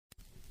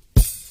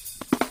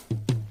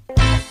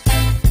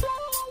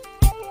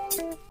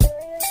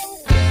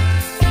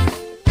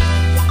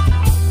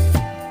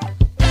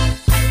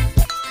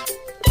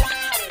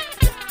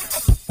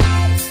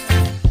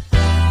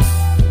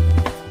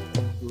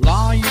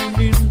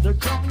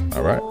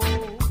All right.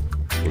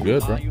 We're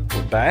good, bro.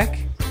 We're back.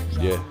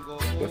 Yeah.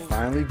 We're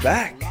finally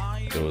back.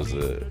 It was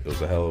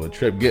a hell of a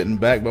trip getting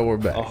back, but we're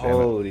back. Oh, damn it.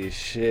 holy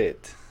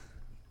shit.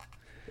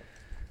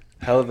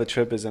 Hell of a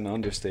trip is an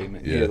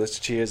understatement. Yeah. Here, let's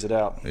cheers it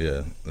out.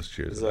 Yeah. Let's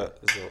cheers.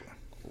 It's a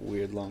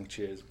weird long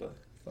cheers, but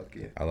fuck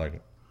yeah. I like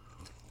it.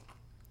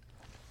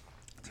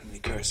 Too many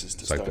curses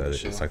to It's like start the that.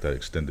 show. It's like that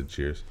extended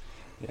cheers.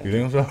 Yeah. You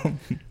think so?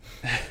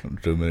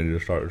 Too many to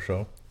start the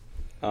show.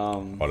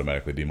 Um,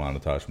 Automatically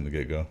demonetized from the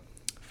get go.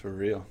 for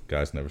real.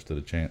 Guys never stood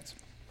a chance.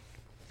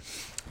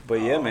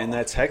 But yeah, man,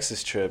 that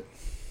Texas trip.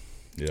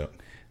 Yeah.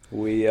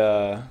 We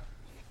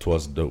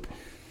Twas dope.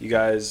 you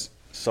guys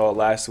saw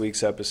last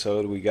week's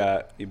episode. We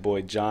got your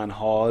boy John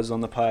Hawes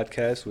on the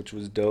podcast, which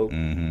was dope.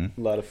 Mm-hmm.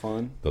 A lot of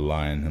fun. The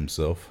lion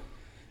himself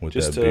with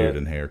Just that beard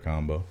and hair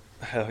combo.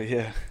 Hell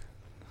yeah.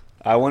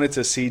 I wanted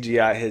to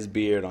CGI his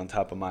beard on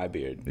top of my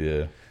beard.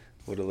 Yeah.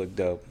 Would have looked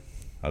dope.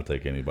 I'll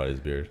take anybody's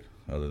beard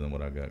other than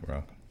what I got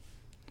rocking.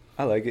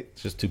 I like it.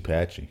 It's just too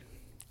patchy.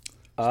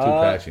 It's too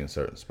patchy in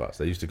certain spots.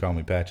 They used to call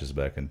me Patches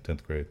back in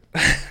 10th grade.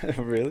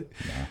 Really?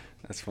 Nah.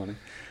 That's funny.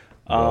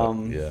 But,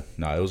 yeah.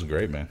 No, it was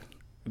great, man.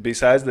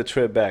 Besides the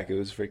trip back, it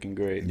was freaking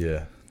great.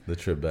 Yeah. The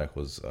trip back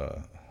was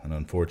an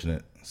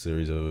unfortunate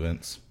series of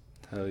events.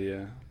 Hell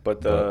yeah.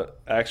 But the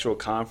actual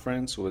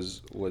conference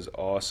was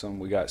awesome.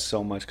 We got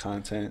so much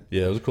content.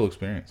 Yeah, it was a cool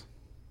experience.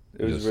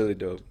 It was really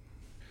dope.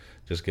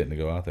 Just getting to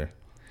go out there.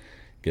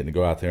 Getting to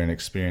go out there and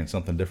experience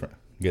something different.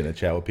 Getting to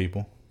chat with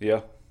people.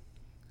 Yeah.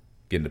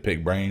 Getting to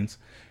pick brains.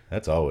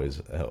 That's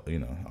always,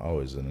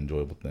 always an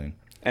enjoyable thing.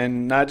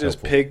 And not just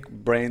Helpful. pick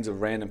brains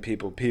of random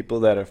people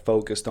that are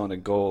focused on a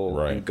goal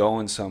Right. and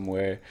going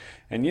somewhere.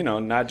 And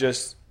not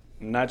just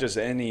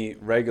any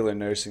regular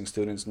nursing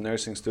students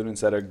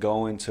that are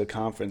going to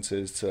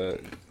conferences to,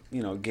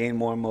 gain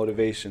more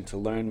motivation, to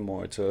learn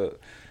more, to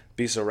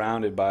be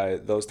surrounded by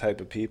those type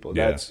of people.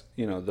 Yeah. That's,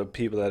 the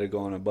people that are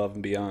going above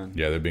and beyond.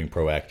 Yeah, they're being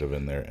proactive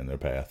in their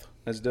path.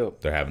 That's dope.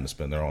 They're having to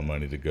spend their own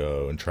money to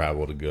go and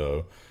travel to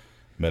go.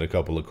 Met a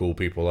couple of cool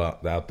people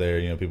out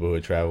there, people who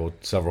had traveled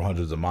several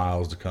hundreds of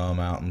miles to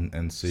come out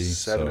and see.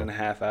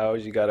 7.5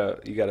 hours. You got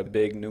a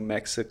big New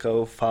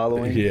Mexico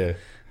following. Yeah.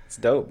 It's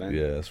dope, man.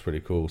 Yeah, it's pretty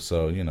cool.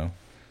 So,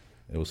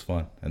 it was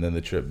fun. And then the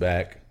trip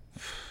back.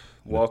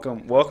 Walk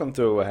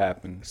through what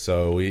happened.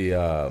 So we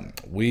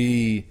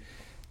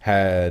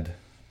had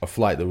a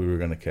flight that we were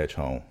going to catch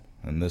home.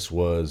 And this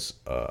was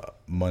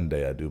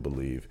Monday, I do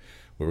believe.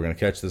 We were going to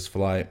catch this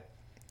flight.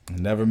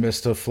 Never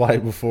missed a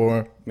flight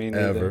before. Me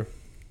neither. Ever.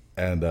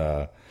 And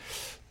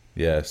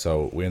yeah,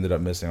 so we ended up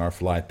missing our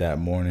flight that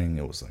morning.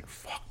 It was like,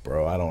 fuck,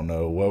 bro, I don't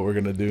know what we're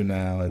gonna do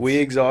now. We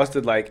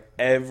exhausted like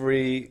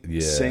every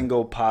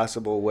single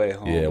possible way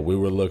home. Yeah, we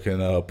were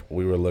looking up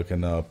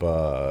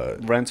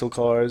rental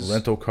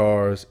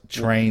cars,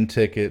 train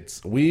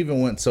tickets. We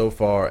even went so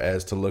far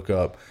as to look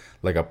up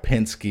like a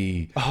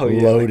Penske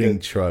yeah, loading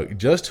truck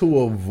just to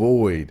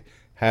avoid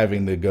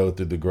having to go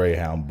through the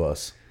Greyhound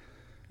bus.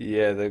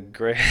 Yeah, the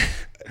great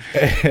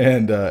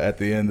And at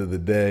the end of the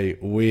day,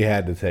 we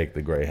had to take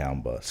the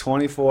Greyhound bus.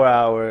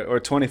 24-hour or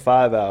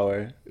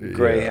 25-hour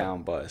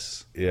Greyhound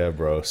bus. Yeah,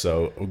 bro.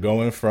 So we're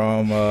going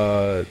from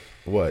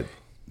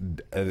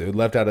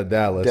left out of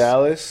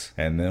Dallas,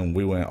 and then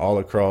we went all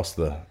across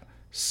the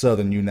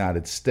southern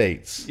United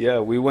States. Yeah,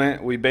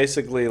 we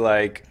basically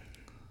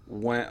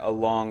went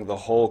along the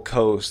whole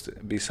coast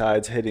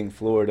besides hitting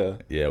Florida.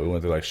 Yeah, we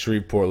went to like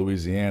Shreveport,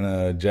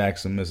 Louisiana,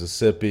 Jackson,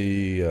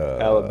 Mississippi,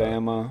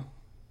 Alabama.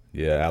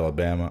 Yeah,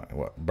 Alabama,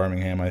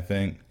 Birmingham, I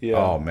think. Yeah.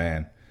 Oh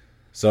man.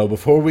 So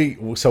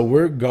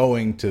we're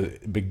going to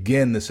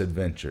begin this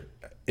adventure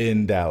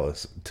in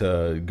Dallas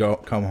to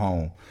come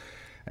home,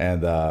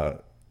 and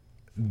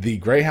the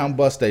Greyhound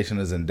bus station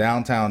is in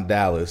downtown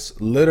Dallas,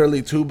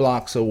 literally 2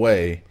 blocks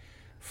away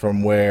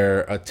from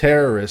where a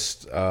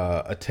terrorist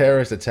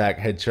attack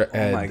had.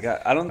 Oh my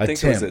god! I don't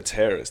think it was a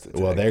terrorist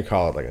attack. Well, they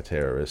call it like a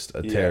terrorist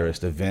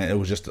event. It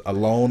was just a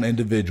lone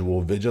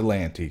individual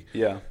vigilante.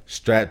 Yeah.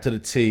 Strapped to the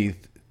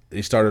teeth.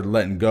 He started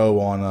letting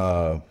go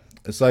on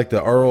it's like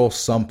the Earl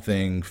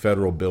something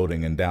federal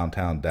building in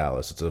downtown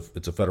Dallas.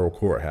 It's a federal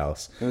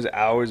courthouse. It was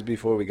hours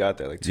before we got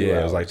there, like 2 hours.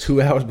 Yeah, it was like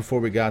 2 hours before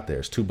we got there.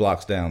 It's 2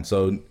 blocks down.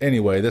 So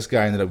anyway, this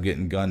guy ended up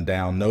getting gunned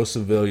down. No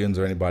civilians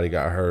or anybody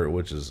got hurt,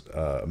 which is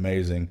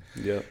amazing.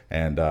 Yeah.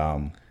 And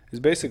it's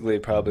basically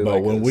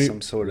probably some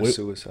sort of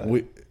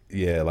suicide.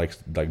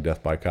 Like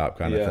death by cop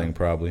kind of thing,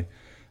 probably.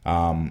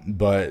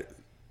 But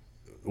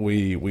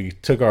we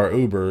took our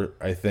Uber,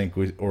 I think,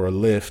 or a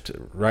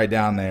Lyft right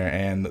down there,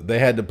 and they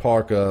had to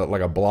park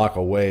like a block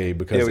away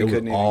because it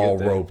was all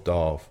roped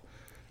off.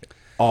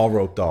 All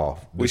roped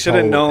off. We should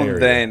have known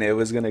then it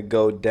was gonna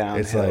go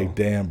downhill. It's like,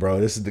 damn, bro,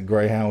 this is the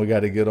Greyhound we got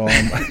to get on.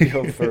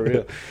 Yo, for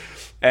real.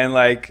 And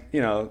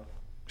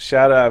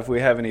shout out if we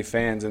have any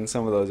fans in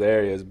some of those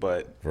areas,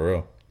 but for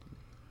real.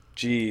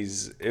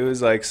 Geez, it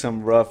was like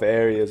some rough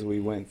areas we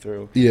went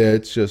through. Yeah,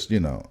 it's just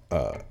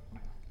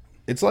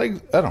it's like,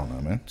 I don't know,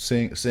 man,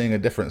 seeing a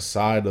different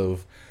side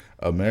of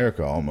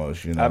America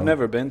almost. I've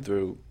never been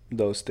through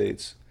those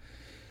states.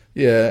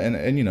 Yeah,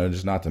 and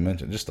just not to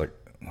mention, just like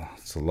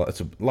it's a lot.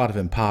 It's a lot of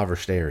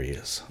impoverished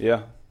areas.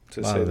 Yeah,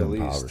 to A lot say of the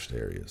least. impoverished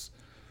areas.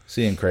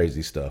 Seeing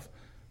crazy stuff,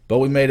 but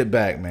we made it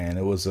back, man.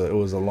 It was a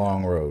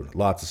long road.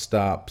 Lots of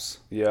stops.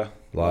 Yeah,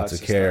 Lots of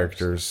stops.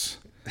 characters.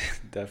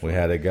 Definitely. We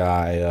had a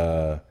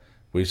guy.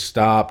 We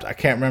stopped. I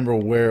can't remember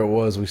where it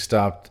was. We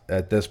stopped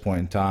at this point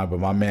in time, but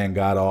my man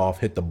got off,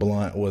 hit the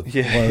blunt with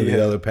Yeah, one of the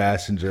yeah. other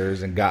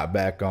passengers, and got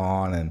back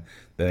on. And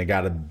then it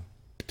got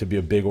to be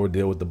a big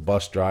ordeal with the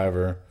bus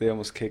driver. They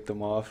almost kicked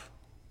him off.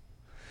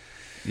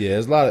 Yeah,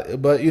 it's a lot.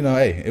 But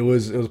hey, it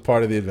was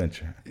part of the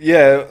adventure.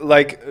 Yeah,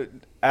 like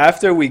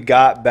after we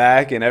got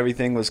back and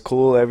everything was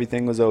cool,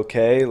 everything was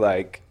okay.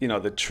 Like,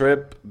 the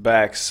trip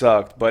back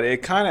sucked, but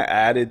it kind of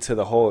added to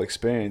the whole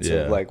experience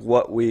Yeah. of like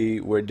what we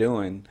were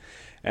doing.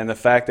 And the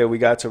fact that we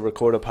got to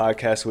record a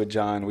podcast with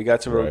John, we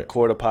got to Right.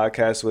 record a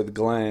podcast with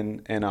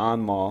Glenn and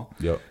Anmal,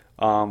 Yep.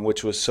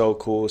 which was so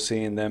cool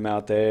seeing them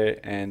out there.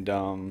 And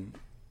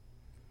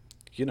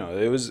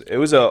it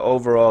was a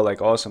overall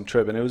like awesome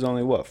trip, and it was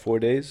only what, 4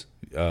 days?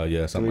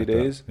 Yeah, something 3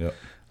 like days? that.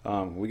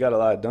 Yep. We got a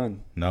lot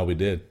done. No, we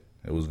did.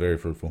 It was very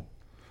fruitful.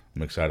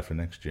 I'm excited for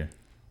next year.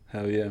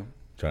 Hell yeah,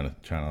 Trying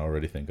to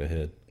already think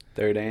ahead.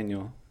 3rd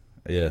annual.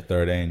 Yeah,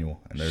 3rd annual,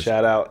 and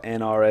Shout out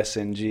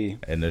NRSNG.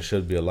 and there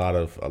should be a lot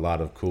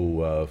of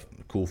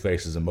cool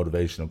faces and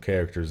motivational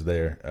characters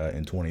there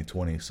in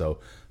 2020. So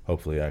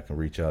hopefully I can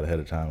reach out ahead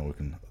of time and we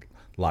can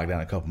lock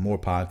down a couple more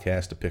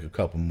podcasts to pick a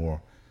couple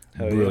more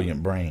Hell yeah.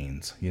 brilliant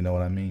brains. You know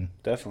what I mean?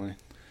 Definitely.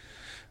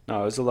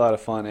 No, it was a lot of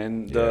fun.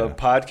 And the Yeah.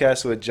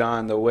 podcast with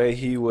John, the way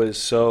he was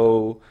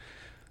so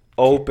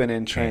open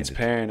and Candid.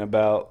 transparent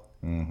about,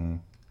 Mm-hmm.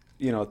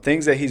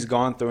 things that he's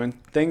gone through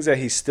and things that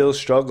he still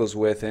struggles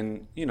with,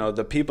 and,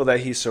 the people that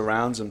he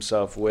surrounds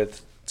himself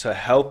with to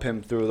help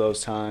him through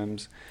those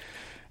times,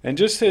 and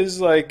just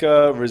his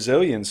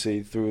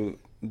resiliency through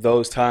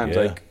those times.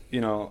 Yeah. Like,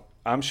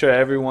 I'm sure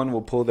everyone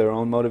will pull their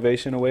own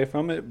motivation away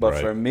from it, but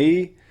Right. for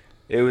me,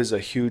 it was a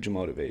huge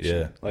motivation.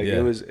 Yeah, Like yeah.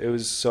 it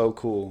was so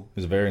cool.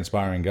 He's a very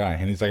inspiring guy,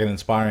 and he's like an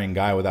inspiring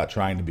guy without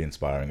trying to be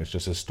inspiring. It's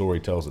just his story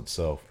tells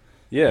itself.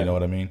 Yeah. You know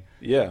what I mean?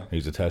 Yeah.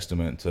 He's a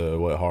testament to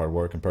what hard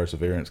work and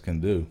perseverance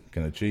can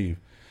achieve.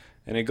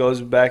 And it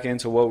goes back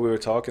into what we were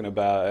talking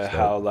about,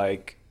 how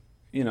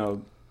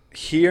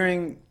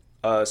hearing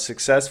a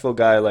successful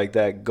guy like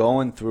that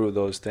going through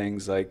those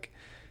things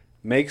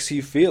makes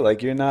you feel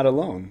like you're not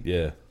alone.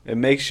 Yeah. It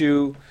makes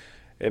you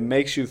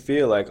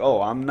feel like,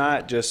 oh, I'm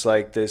not just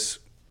like this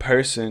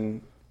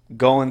person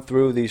going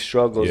through these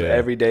struggles Yeah.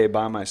 every day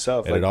by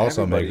myself. And Like, it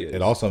everybody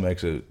also is.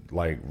 makes it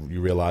like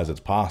you realize it's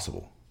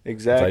possible.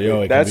 Exactly. It's like,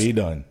 yo, it That's can be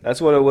done.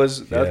 That's what it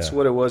was. That's Yeah.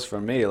 what it was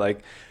for me.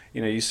 Like,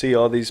 you see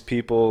all these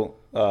people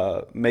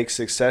make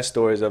success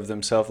stories of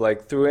themselves,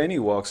 like through any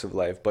walks of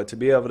life. But to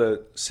be able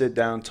to sit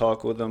down,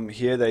 talk with him,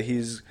 hear that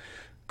he's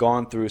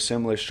gone through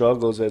similar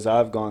struggles as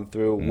I've gone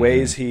through, Mm-hmm.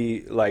 ways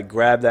he like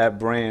grabbed that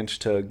branch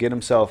to get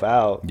himself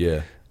out.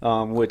 Yeah.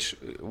 Which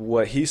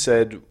what he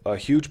said, a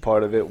huge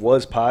part of it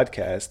was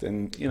podcast,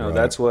 and Right.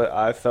 that's what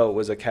I felt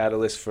was a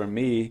catalyst for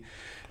me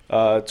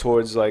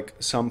towards like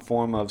some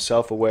form of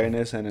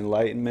self-awareness and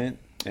enlightenment,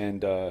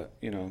 and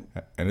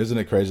And isn't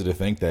it crazy to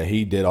think that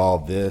he did all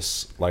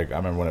this? Like I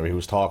remember whenever he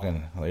was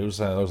talking, he was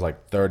saying he was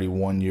like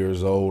 31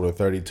 years old or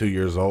 32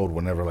 years old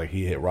whenever like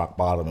he hit rock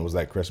bottom. It was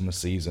that Christmas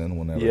season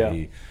whenever Yeah.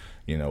 he,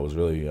 was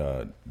really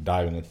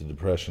diving into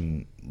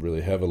depression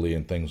really heavily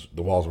and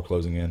the walls were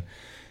closing in.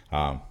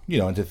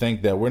 And to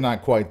think that we're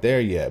not quite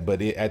there yet,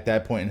 but at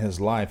that point in his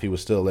life, he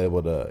was still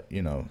able to,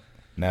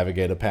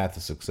 navigate a path to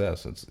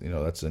success. It's,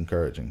 that's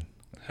encouraging.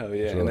 hell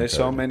yeah. really And there's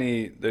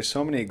encouraging.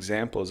 so many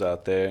examples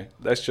out there.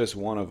 That's just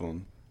one of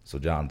them. So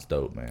John's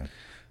dope, man.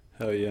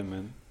 Hell yeah,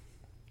 man.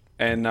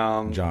 And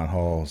John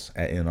Halls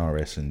at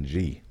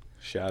NRSNG.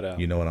 shout out.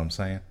 You know what I'm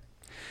saying?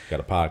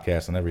 Got a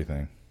podcast and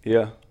everything.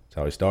 Yeah. That's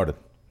how he started,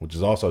 which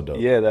is also dope.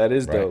 Yeah, that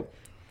is Right. dope.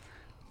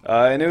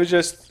 And it was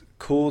just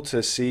cool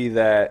to see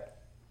that,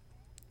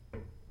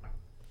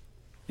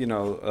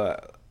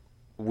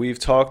 we've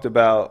talked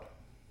about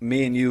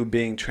me and you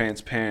being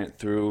transparent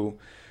through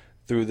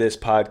this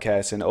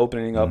podcast and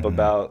opening up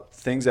about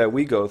things that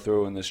we go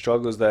through and the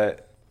struggles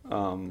that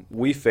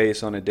we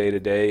face on a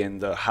day-to-day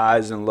and the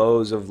highs and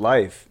lows of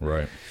life.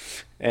 Right.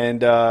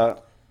 And,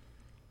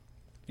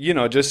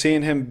 just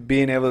seeing him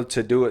being able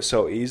to do it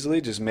so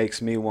easily just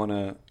makes me want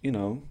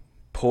to,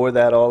 pour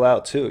that all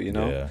out too,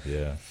 Yeah,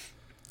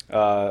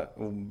 yeah.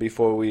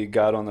 Before we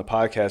got on the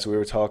podcast, we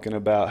were talking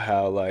about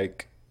how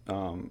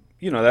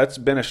that's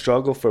been a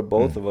struggle for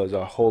both of us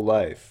our whole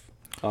life,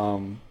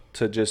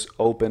 to just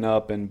open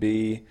up and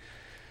be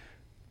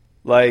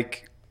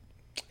like,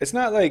 it's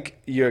not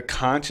like you're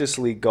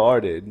consciously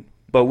guarded,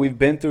 but we've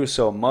been through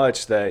so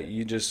much that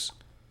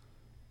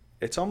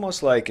it's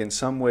almost like in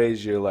some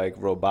ways you're like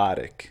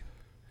robotic.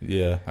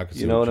 Yeah, I can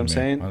see You know what I'm mean.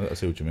 saying? I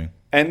see what you mean.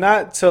 And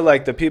not to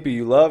like the people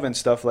you love and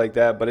stuff like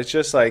that, but it's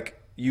just like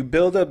you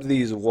build up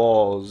these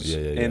walls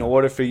in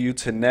order for you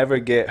to never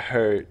get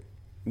hurt,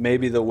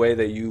 maybe the way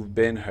that you've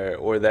been hurt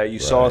or that you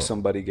saw Right.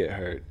 somebody get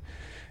hurt,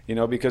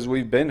 because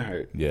we've been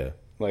hurt. Yeah.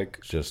 Like,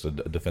 It's just a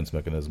defense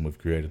mechanism we've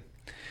created.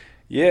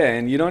 Yeah,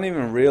 and you don't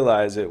even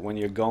realize it when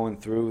you're going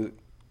through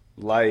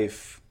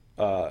life.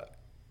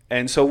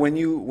 And so when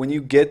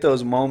you get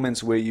those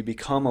moments where you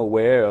become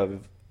aware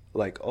of,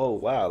 like, oh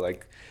wow,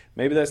 like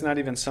maybe that's not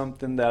even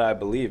something that I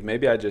believe.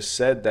 Maybe I just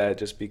said that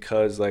just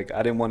because like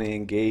I didn't want to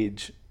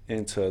engage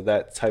into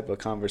that type of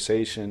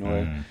conversation,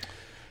 or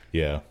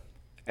Yeah.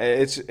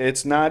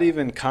 it's not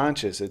even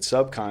conscious, it's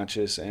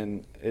subconscious.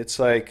 And it's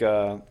like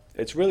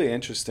it's really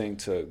interesting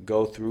to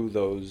go through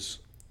those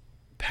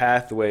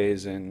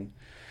pathways. And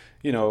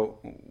you know,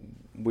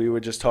 we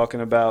were just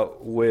talking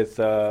about with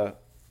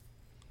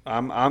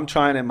I'm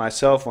trying it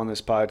myself on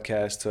this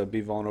podcast to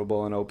be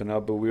vulnerable and open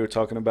up, but we were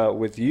talking about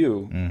with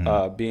you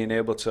being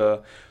able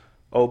to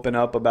open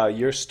up about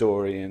your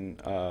story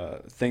and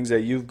things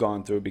that you've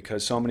gone through,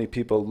 because so many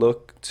people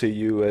look to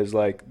you as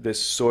like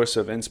this source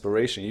of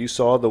inspiration. You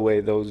saw the way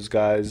those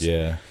guys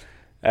Yeah.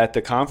 at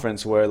the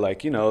conference were,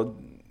 like, you know,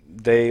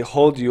 they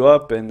hold you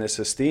up in this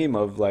esteem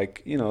of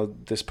like, you know,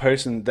 this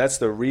person, that's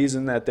the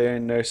reason that they're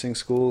in nursing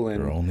school. And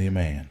You're only a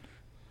man.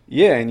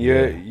 yeah, and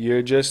Yeah.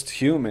 you're just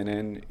human,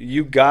 and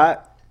you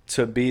got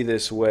to be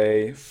this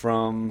way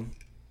from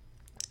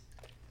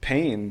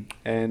pain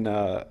and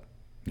Yeah.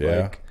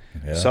 like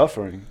Yeah.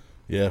 suffering.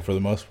 Yeah, for the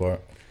most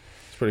part.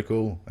 It's pretty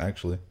cool,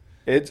 actually.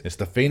 It It's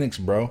the phoenix,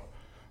 bro.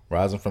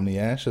 Rising from the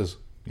ashes.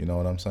 You know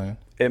what I'm saying?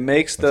 it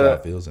makes That's how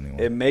it the feels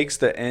anyway. it makes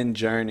the end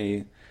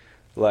journey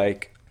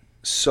like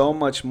so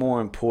much more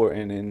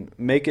important, and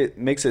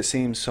makes it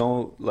seem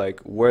so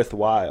like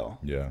worthwhile.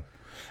 Yeah.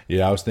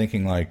 Yeah, I was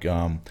thinking like,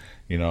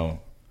 you know,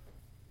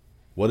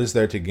 what is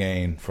there to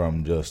gain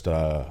from just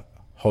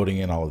holding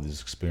in all of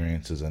these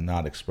experiences and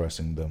not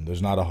expressing them?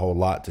 There's not a whole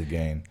lot to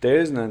gain. There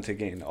is none to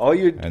gain. All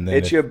you And then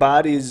it's if- your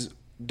body's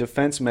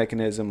defense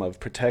mechanism of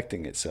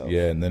protecting itself.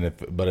 Yeah, and then if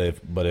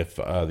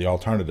the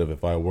alternative,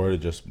 if I were to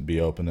just be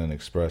open and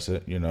express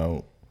it, you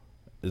know,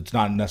 it's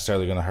not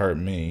necessarily going to hurt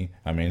me.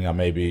 I mean, I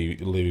may be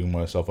leaving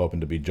myself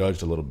open to be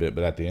judged a little bit,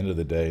 but at the end of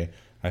the day,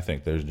 I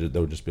think there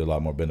would just be a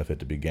lot more benefit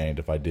to be gained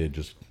if I did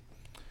just,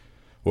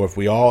 or if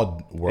we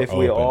all were If open,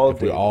 we all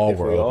if we did. all If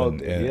were we all open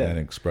did, and, yeah. and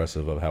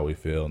expressive of how we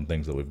feel and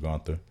things that we've gone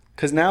through.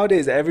 Because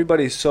nowadays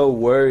everybody's so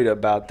worried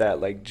about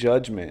that, like,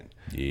 judgment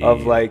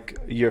of Yeah. like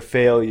your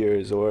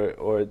failures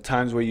or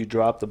times where you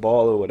drop the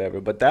ball or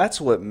whatever. But that's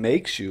what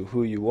makes you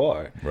who you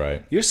are.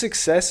 Right. Your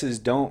successes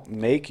don't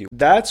make you.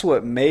 That's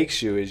what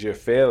makes you is your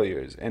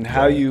failures, and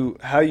how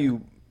Right.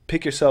 you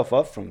pick yourself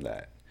up from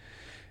that.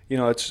 You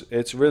know,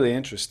 it's really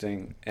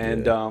interesting.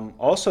 And Yeah.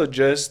 also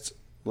just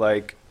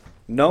like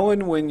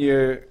knowing when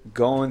you're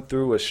going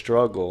through a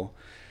struggle,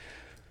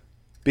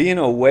 being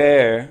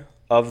aware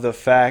of the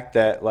fact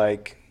that,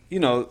 like, you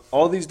know,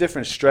 all these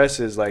different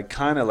stresses like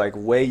kind of like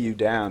weigh you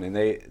down, and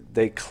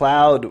they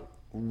cloud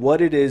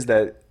what it is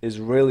that is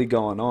really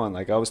going on.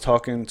 Like, I was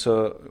talking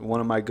to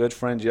one of my good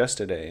friends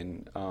yesterday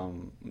in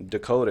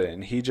Dakota,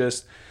 and he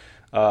just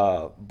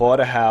bought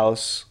a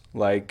house,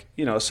 like,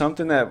 you know,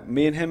 something that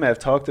me and him have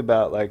talked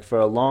about like for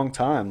a long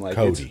time. Like,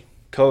 Cody,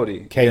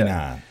 K9.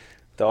 yeah,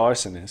 the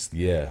arsonist.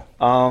 Yeah.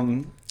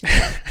 Um,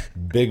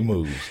 Big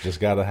moves. Just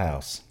got a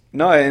house.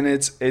 no, and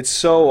it's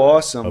so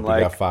awesome. Hope you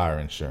Like, got fire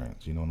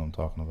insurance. You know what I'm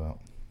talking about?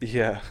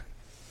 yeah,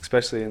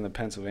 especially in the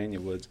Pennsylvania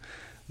woods.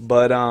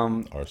 But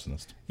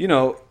Arsonist. you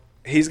know,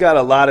 he's got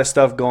a lot of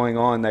stuff going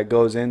on that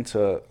goes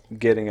into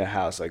getting a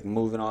house, like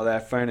moving all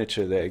that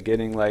furniture there,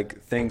 getting like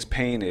things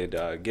painted,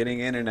 getting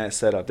internet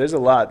set up. There's a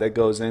lot that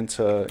goes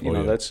into, you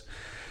know, yeah. that's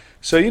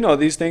so, you know,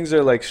 these things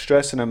are like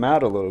stressing him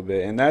out a little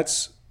bit, and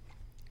that's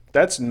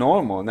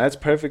normal, and that's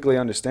perfectly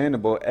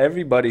understandable.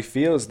 Everybody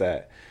feels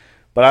that.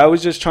 But I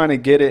was just trying to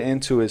get it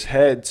into his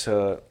head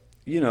to,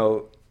 you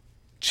know,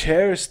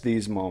 cherish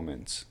these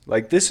moments.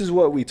 Like, this is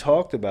what we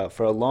talked about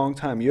for a long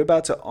time. You're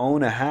about to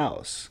own a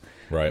house.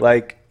 Right.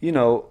 Like, you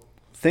know,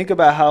 think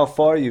about how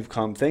far you've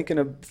come. Think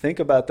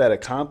about that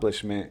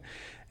accomplishment,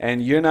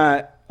 and you're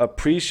not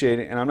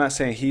appreciating, and I'm not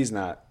saying he's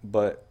not,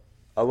 but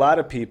a lot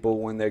of people,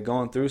 when they're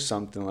going through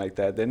something like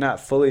that, they're not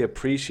fully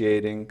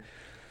appreciating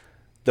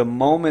the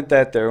moment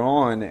that they're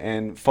on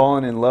and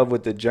falling in love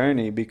with the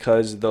journey,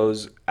 because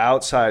those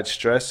outside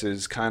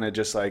stresses kind of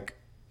just like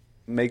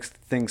makes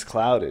things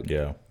clouded.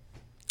 Yeah.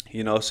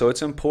 You know, so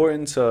it's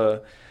important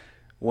to,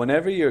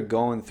 whenever you're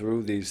going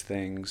through these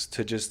things,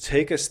 to just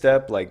take a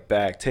step like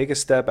back, take a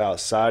step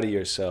outside of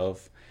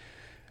yourself,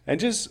 and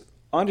just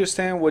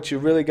understand what you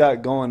really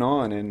got going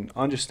on, and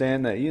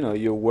understand that, you know,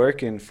 you're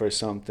working for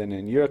something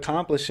and you're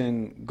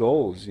accomplishing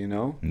goals, you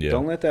know? Yeah.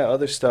 Don't let that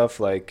other stuff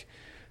like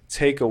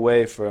take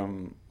away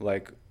from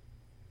like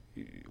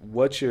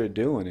what you're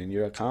doing and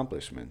your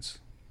accomplishments.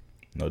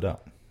 No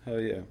doubt. Hell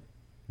yeah.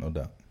 No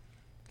doubt.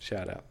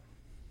 Shout out.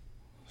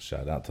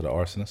 Shout out to the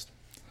arsonist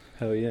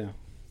Hell yeah.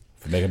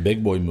 for making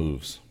big boy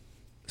moves.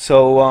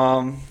 So,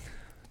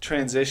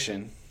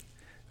 transition.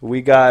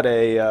 We got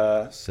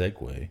a,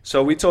 Segue.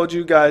 so we told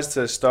you guys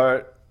to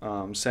start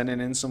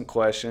sending in some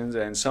questions,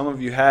 and some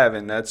of you have,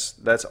 and that's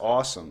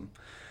awesome.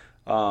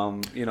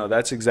 You know,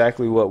 that's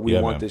exactly what we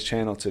Yeah, want man. this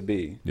channel to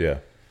be. Yeah.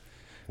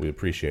 We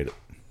appreciate it.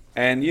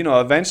 And, you know,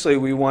 eventually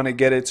we want to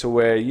get it to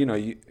where, you know,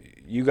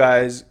 you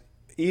guys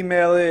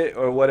email it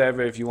or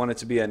whatever if you want it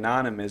to be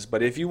anonymous.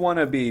 But if you want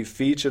to be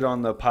featured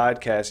on the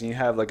podcast and you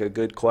have like a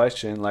good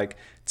question, like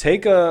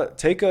take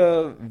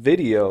a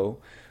video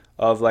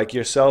of like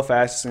yourself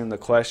asking the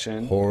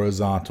question.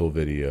 Horizontal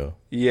video.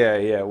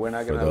 Yeah. We're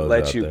not gonna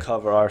let you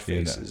cover our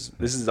faces.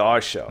 This is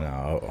our show.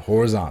 No,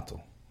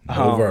 horizontal,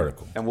 no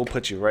vertical. And we'll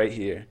put you right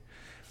here.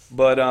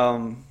 But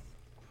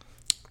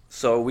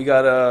so we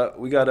got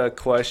a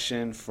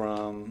question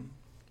from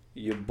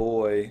your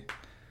boy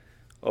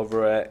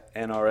over at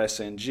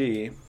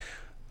NRSNG.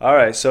 All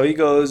right, so he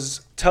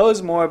goes, tell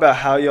us more about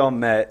how y'all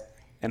met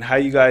and how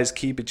you guys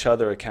keep each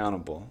other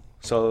accountable.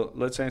 So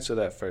let's answer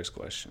that first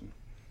question.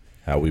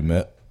 How we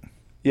met?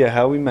 Yeah,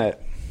 how we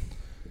met.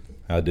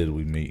 How did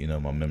we meet? You know,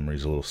 my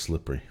memory's a little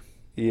slippery.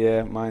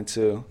 Yeah, mine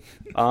too.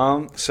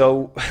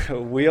 So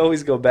we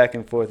always go back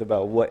and forth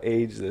about what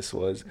age this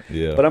was.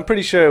 Yeah. But I'm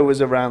pretty sure it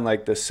was around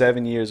like the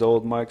 7 years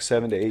old mark,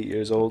 7 to 8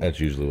 years old.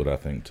 That's usually what I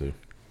think too.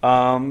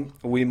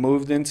 We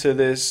moved into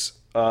this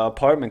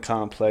apartment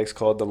complex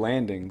called The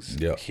Landings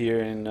Yep. here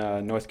in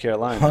North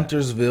Carolina.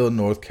 Huntersville,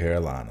 North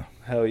Carolina.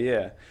 Hell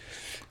yeah.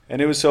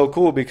 And it was so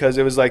cool because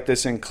it was like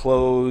this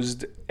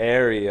enclosed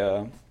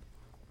area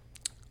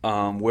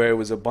where it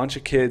was a bunch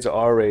of kids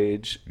our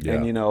age. Yeah.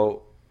 And, you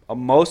know,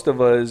 most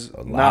of us,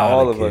 not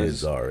all of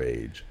kids us, our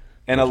age.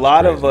 and a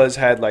lot of us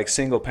had like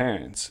single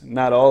parents.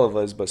 Not all of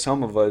us, but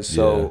some of us.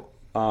 So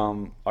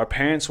our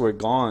parents were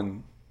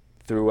gone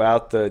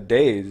throughout the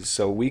days.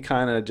 So we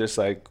kind of just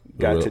like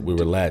we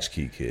were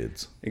latchkey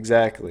kids.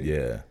 Exactly.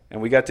 Yeah.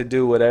 And we got to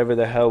do whatever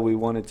the hell we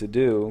wanted to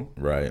do.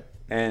 Right.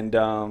 And,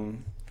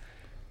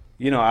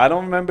 you know, I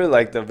don't remember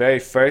like the very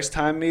first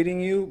time meeting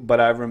you, but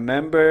I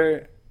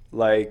remember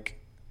like,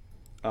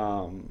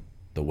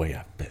 the way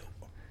I felt.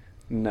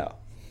 no.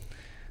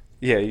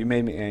 Yeah, you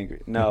made me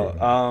angry.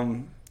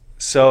 No.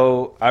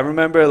 So I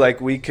remember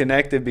like we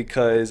connected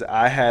because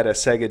I had a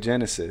Sega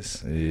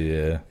Genesis.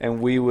 Yeah.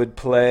 And we would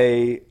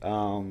play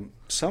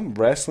some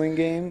wrestling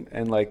game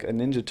and like a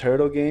Ninja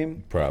Turtle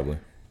game. Probably.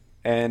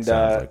 And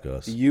Sounds like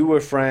us. you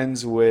were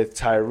friends with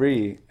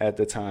Tyree at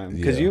the time.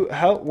 Because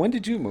when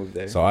did you move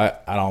there? So I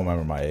don't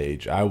remember my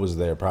age. I was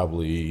there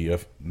probably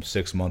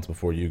 6 months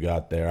before you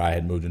got there. I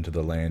had moved into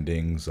the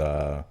Landings,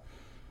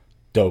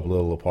 dope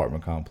little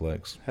apartment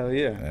complex. Hell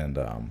yeah.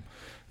 And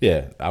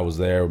yeah, I was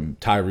there.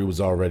 Tyree was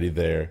already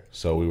there,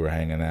 so we were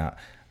hanging out.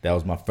 That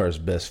was my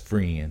first best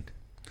friend.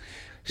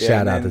 Yeah,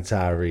 Shout out to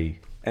Tyree.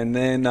 And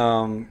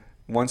then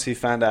once he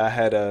found out I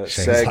had a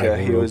Shane's Sega,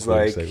 like, he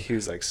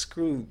was like,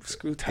 screw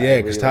Tyree. Yeah,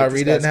 because Tyree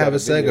Like, didn't have a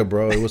video. Sega,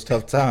 bro. It was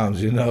tough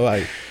times, you know.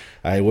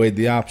 I weighed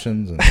the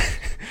options and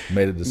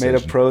made a decision.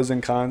 Made a pros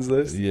and cons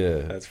list. Yeah,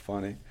 That's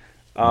funny.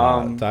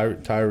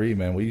 Tyree,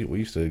 man, we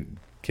used to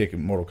kick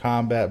in Mortal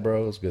Kombat,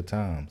 bro. It was good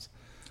times.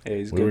 Yeah,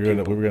 he's We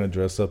good. were gonna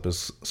dress up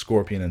as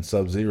Scorpion and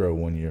Sub-Zero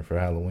one year for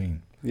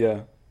Halloween.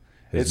 Yeah.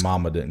 His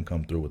mama didn't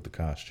come through with the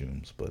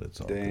costumes, but it's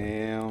all good.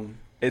 Damn.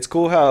 It's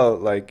cool how,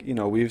 like, you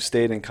know, we've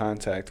stayed in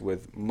contact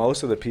with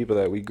most of the people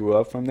that we grew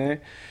up from there.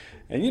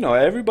 And, you know,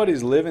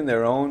 everybody's living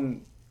their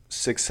own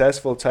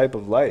successful type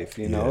of life,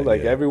 you know?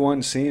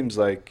 Everyone seems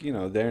like, you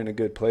know, they're in a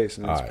good place,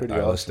 and it's pretty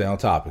awesome. Let's stay on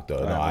topic,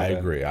 though. No, I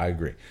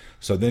agree.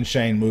 So then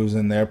Shane moves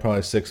in there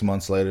probably 6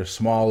 months later.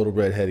 Small little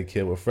redheaded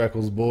kid with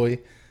freckles, boy.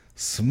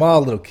 Small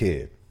little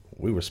kid.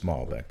 We were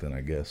small back then,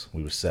 I guess.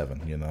 We were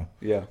 7, you know?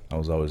 Yeah. I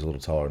was always a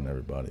little taller than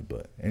everybody,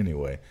 but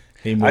anyway.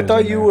 I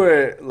thought you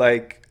were,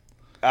 like,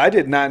 I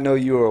did not know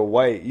you were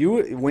white.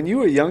 When you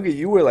were younger,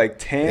 you were, like,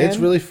 tan. It's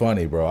really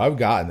funny, bro. I've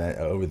gotten that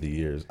over the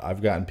years.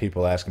 I've gotten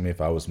people asking me if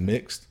I was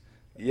mixed.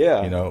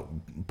 Yeah. You know,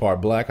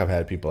 part black. I've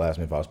had people ask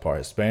me if I was part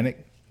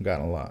Hispanic. I've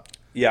gotten a lot.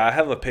 Yeah, I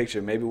have a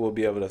picture. Maybe we'll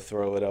be able to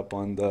throw it up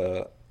on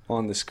the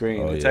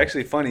screen. Oh, It's yeah.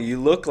 actually funny. You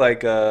look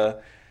like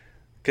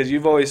because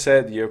you've always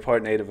said you're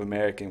part Native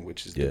American,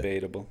 which is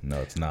debatable.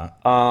 No, it's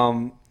not.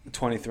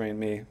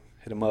 23andMe,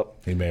 hit him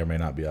up. He may or may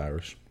not be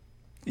Irish.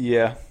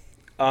 Yeah.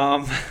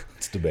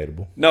 It's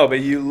debatable. No, but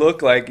you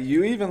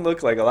even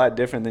look like a lot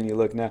different than you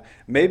look now.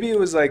 Maybe it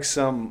was like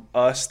some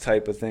Us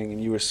type of thing,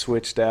 and you were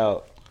switched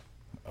out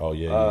Oh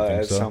yeah, you think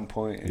at so? some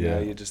point, and Yeah. now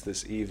you're just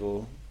this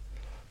evil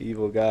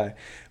guy.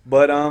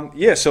 But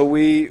yeah, so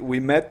we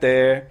met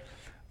there.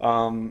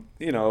 You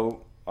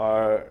know,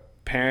 our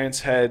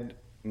parents had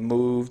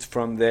moved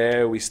from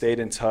there. We stayed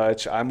in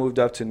touch. I moved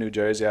up to New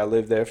Jersey. I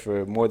lived there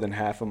for more than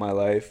half of my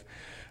life.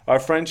 Our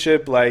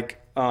friendship, like,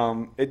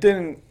 it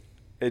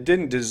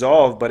didn't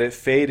dissolve, but it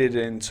faded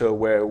into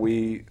where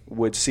we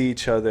would see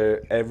each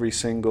other every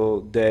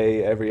single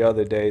day, every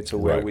other day, to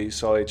where Right. we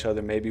saw each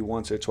other maybe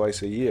once or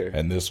twice a year.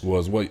 And this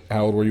was what?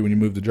 How old were you when you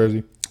moved to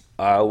Jersey?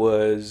 I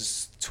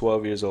was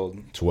 12 years old.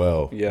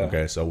 12. Yeah.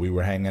 Okay, so we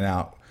were hanging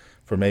out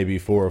for maybe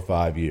 4 or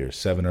 5 years,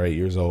 7 or 8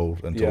 years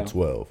old until Yeah.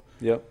 12.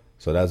 Yep.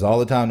 So that's all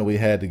the time that we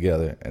had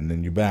together, and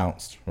then you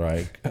bounced,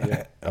 right?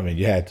 Yeah. I mean,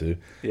 you had to.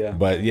 Yeah.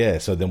 But yeah,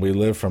 so then we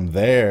lived from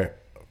there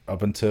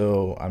up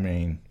until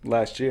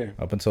Last year.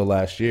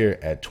 last year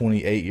at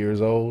 28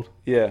 years old.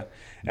 Yeah.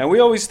 And we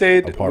always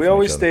stayed Apart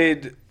from each other.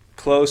 stayed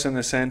close in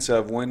the sense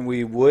of when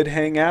we would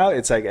hang out,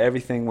 it's like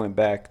everything went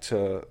back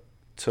to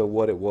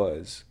what it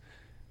was.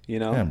 you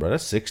know, Damn, bro,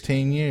 that's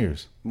 16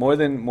 years. more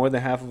than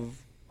half of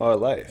our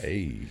life.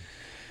 Hey.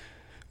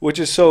 Which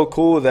is so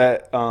cool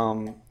that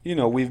you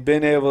know, we've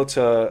been able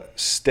to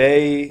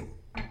stay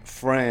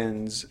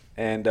friends,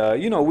 and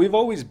you know, we've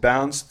always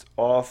bounced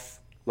off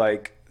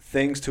like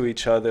things to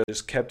each other,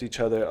 just kept each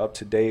other up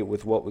to date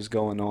with what was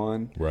going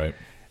on. Right.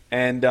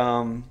 And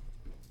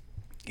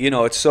you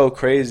know, it's so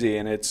crazy,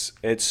 and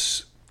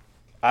it's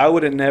I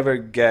would have never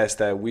guessed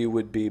that we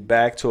would be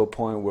back to a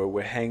point where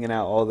we're hanging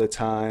out all the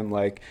time.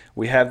 Like,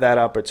 we have that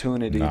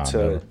opportunity to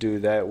never. do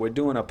that. We're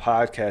doing a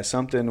podcast,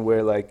 something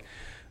we're like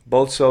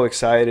both so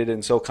excited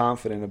and so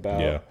confident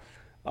about. Yeah.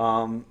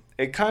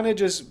 It kind of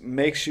just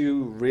makes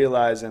you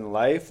realize in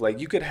life, like,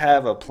 you could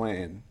have a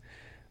plan,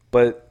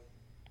 but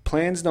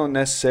plans don't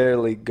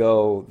necessarily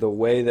go the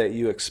way that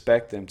you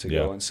expect them to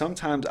go. Yeah. And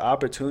sometimes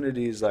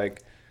opportunities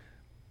like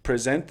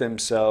present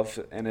themselves,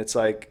 and it's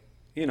like,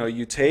 you know,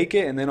 you take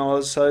it, and then all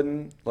of a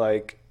sudden,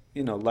 like,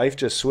 you know, life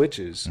just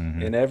switches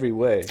in every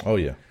way. Oh,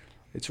 yeah.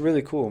 It's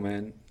really cool,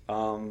 man.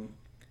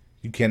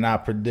 You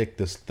cannot predict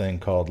this thing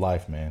called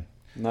life, man.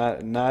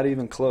 Not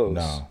even close.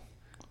 No.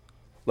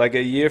 Like,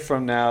 a year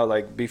from now,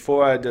 like,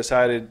 before I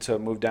decided to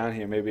move down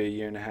here, maybe a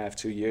year and a half,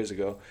 2 years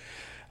ago,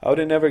 I would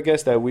have never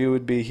guessed that we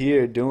would be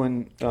here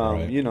doing,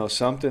 Right. you know,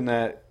 something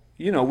that,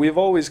 you know, we've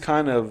always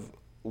kind of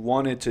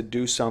wanted to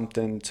do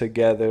something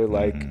together,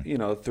 like, you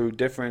know, through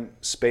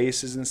different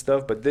spaces and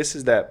stuff. But this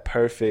is that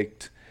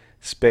perfect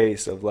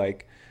space of,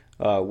 like,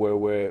 where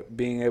we're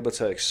being able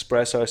to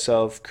express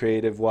ourselves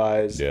creative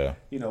wise. Yeah.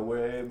 You know,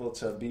 we're able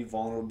to be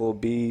vulnerable,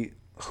 be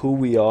who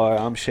we are.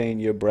 I'm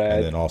Shane, you're Brad.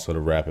 And then also to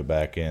wrap it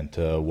back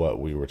into what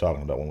we were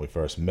talking about when we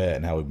first met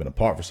and how we've been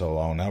apart for so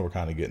long. Now we're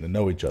kind of getting to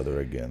know each other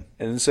again.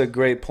 And it's a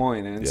great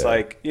point. And it's Yeah.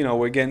 like, you know,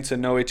 we're getting to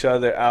know each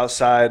other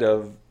outside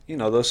of, you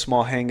know, those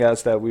small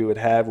hangouts that we would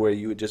have where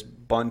you would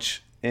just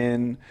bunch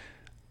in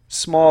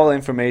small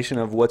information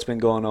of what's been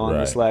going on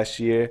this Right. last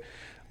year.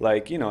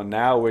 Like, you know,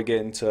 now we're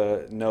getting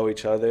to know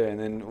each other, and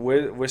then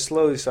we're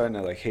slowly starting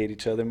to like hate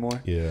each other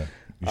more. Yeah.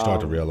 You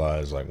start to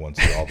realize, like, once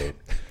all the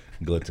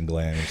glitz and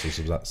glam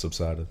has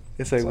subsided.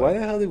 It's like, why the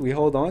hell did we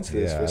hold on to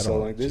this Yeah, for I so don't-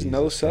 long? There's Jesus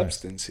no Christ.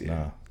 substance here.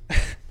 Nah.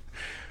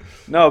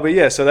 No, but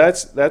yeah, so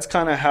that's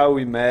kind of how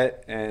we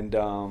met, and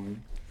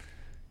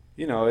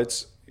you know,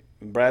 it's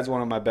Brad's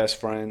one of my best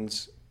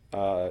friends.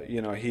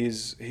 You know,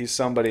 he's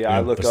somebody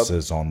I look up.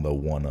 Emphasis on the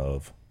one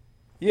of.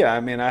 Yeah,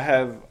 I mean, I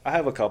have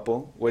a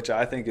couple, which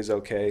I think is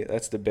okay.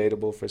 That's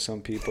debatable for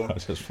some people. I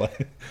was just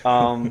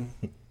playing.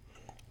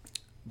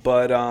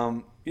 But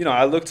you know,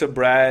 I look to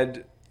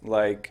Brad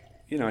like,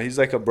 you know, he's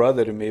like a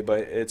brother to me, but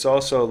it's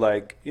also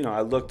like, you know,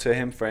 I look to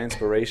him for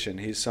inspiration.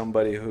 He's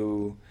somebody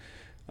who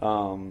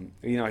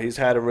you know, he's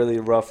had a really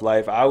rough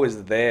life. I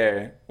was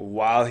there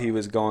while he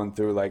was going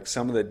through like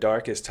some of the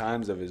darkest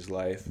times of his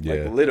life, Yeah.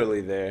 like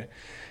literally there.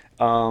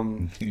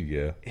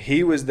 Yeah.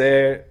 He was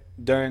there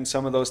during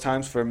some of those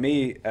times for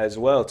me as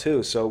well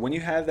too. So when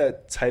you have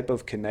that type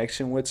of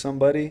connection with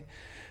somebody,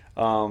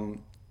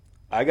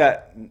 I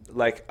got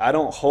like, I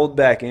don't hold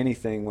back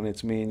anything when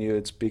it's me and you.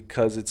 It's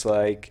because it's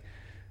like,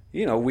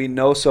 you know, we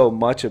know so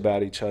much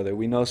about each other.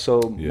 We know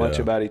so much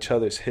Yeah. about each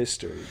other's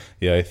history.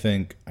 Yeah, I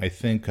think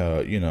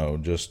you know,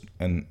 just,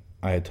 and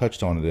I had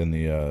touched on it in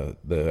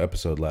the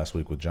episode last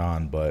week with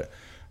John, but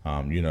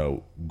you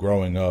know,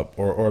 growing up,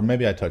 or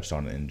maybe I touched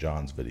on it in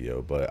John's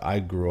video, but I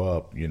grew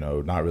up, you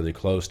know, not really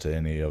close to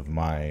any of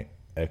my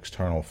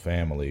external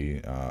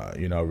family.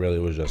 You know, really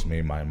it was just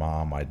me, my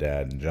mom, my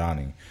dad, and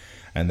Johnny.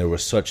 And there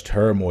was such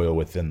turmoil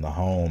within the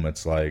home.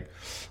 It's like,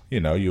 you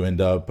know, you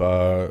end up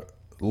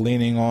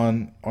leaning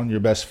on your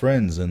best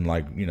friends, and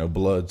like, you know,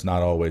 blood's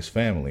not always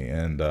family.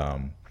 And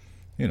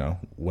you know,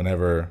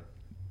 whenever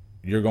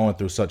you're going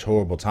through such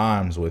horrible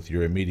times with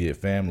your immediate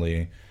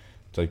family,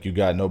 it's like you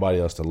got nobody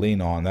else to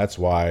lean on. That's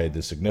why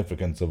the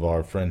significance of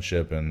our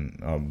friendship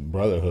and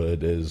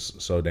brotherhood is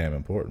so damn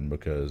important,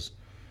 because,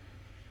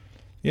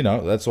 you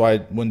know, that's why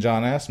when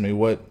John asked me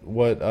what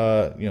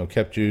you know,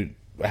 kept you,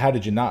 how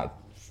did you not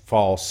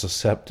fall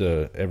suscept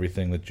to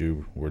everything that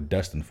you were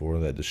destined for,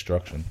 that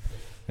destruction?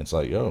 It's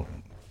like, yo,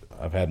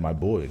 I've had my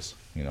boys,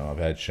 you know, I've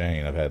had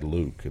Shane, I've had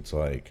Luke. It's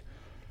like,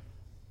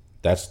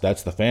 that's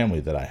the family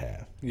that I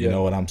have. You Yeah.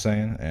 know what I'm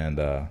saying? And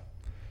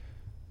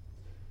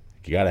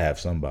you got to have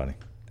somebody.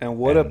 And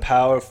what a And-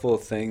 powerful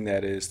thing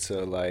that is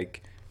to,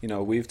 like, you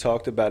know, we've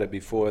talked about it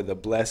before, the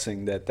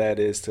blessing that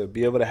is to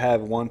be able to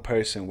have one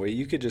person where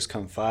you could just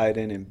confide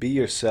in and be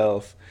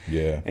yourself.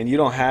 Yeah. And you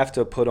don't have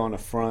to put on a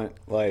front.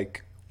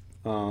 Like,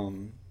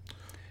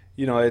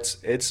 you know,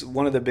 it's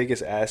one of the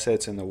biggest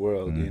assets in the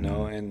world, you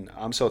know, and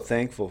I'm so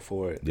thankful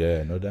for it.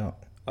 Yeah, no doubt.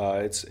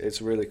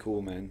 It's really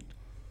cool, man.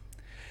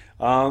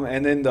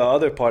 And then the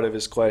other part of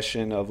his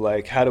question of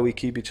like, how do we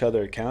keep each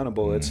other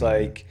accountable? It's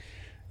like,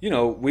 you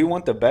know, we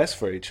want the best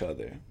for each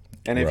other.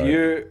 And if Right.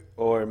 you're,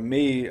 or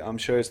me, I'm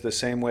sure it's the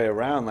same way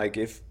around. Like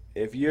if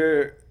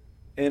you're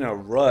in a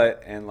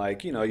rut and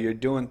like, you know, you're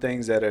doing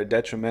things that are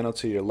detrimental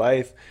to your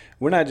life,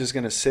 we're not just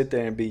going to sit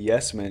there and be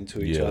yes men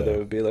to each Yeah. other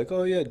and be like,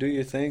 oh yeah, do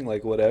your thing,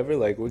 like whatever.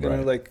 Like we're going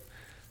Right. to like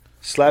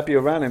slap you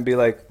around and be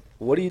like,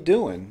 what are you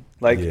doing?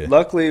 Like, Yeah.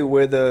 luckily,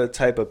 we're the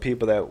type of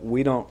people that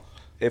we don't,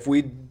 if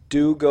we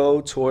do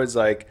go towards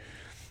like,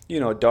 you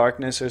know,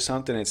 darkness or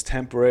something, it's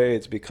temporary.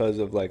 It's because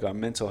of like our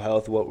mental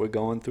health, what we're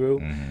going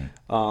through.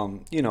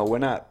 You know, we're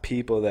not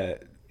people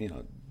that, you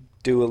know,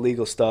 do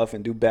illegal stuff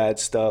and do bad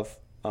stuff.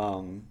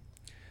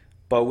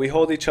 But we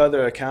hold each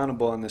other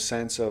accountable in the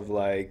sense of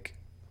like,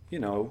 you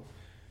know,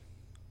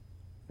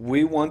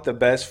 we want the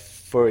best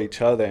for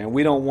each other, and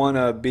we don't want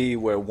to be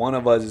where one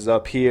of us is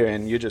up here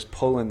and you're just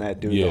pulling that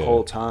dude the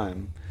whole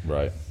time.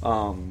 Right.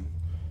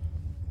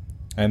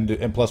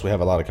 And plus we have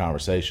a lot of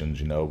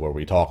conversations, you know, where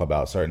we talk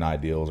about certain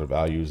ideals or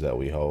values that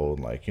we hold.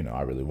 Like, you know,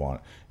 I really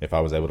want, if I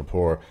was able to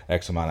pour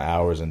X amount of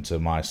hours into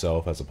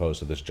myself as opposed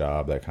to this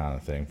job, that kind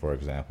of thing, for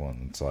example.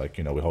 And it's like,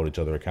 you know, we hold each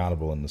other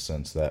accountable in the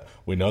sense that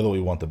we know that we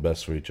want the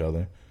best for each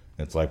other.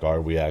 It's like,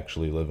 are we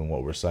actually living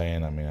what we're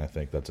saying? I mean, I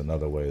think that's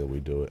another way that we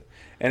do it.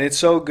 And it's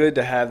so good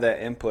to have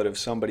that input of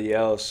somebody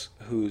else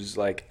who's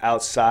like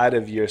outside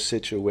of your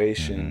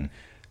situation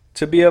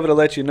to be able to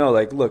let you know,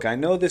 like, look, I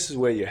know this is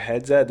where your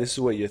head's at, this is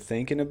what you're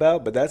thinking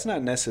about, but that's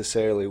not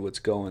necessarily what's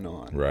going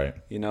on. Right.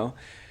 You know?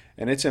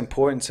 And it's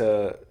important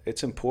to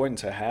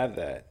have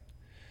that.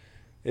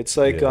 It's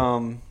like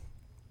I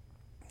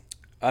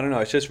don't know,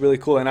 it's just really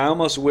cool. And I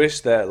almost wish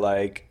that,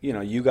 like, you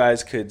know, you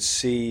guys could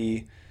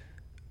see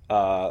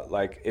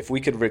like if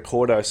we could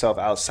record ourselves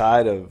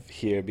outside of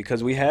here,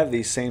 because we have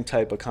these same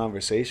type of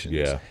conversations.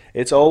 Yeah.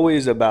 It's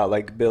always about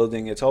like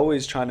building. It's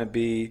always trying to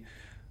be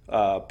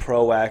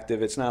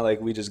proactive. It's not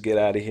like we just get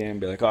out of here and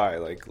be like, all right,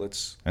 like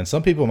let's. And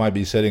some people might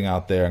be sitting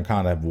out there and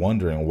kind of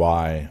wondering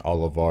why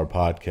all of our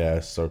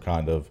podcasts are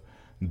kind of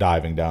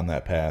diving down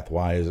that path.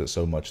 Why is it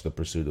so much the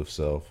pursuit of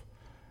self?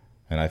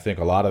 And I think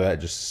a lot of that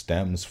just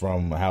stems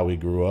from how we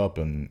grew up,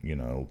 and, you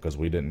know, because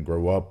we didn't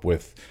grow up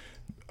with.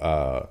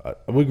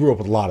 We grew up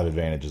with a lot of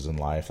advantages in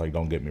life, like,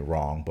 don't get me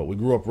wrong, but we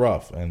grew up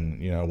rough.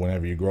 And, you know,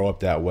 whenever you grow up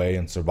that way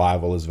and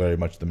survival is very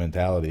much the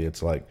mentality,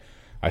 it's like,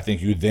 I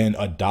think you then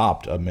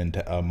adopt a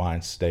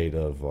mind state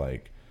of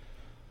like,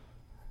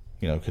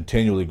 you know,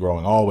 continually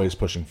growing, always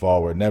pushing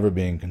forward, never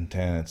being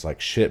content. It's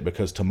like, shit,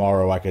 because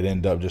tomorrow I could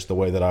end up just the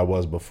way that I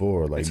was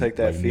before. Like, it's like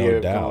that fear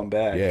of going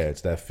back. Yeah,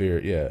 it's that fear,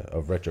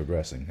 of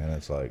retrogressing. And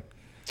it's like,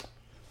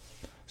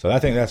 so I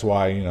think that's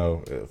why, you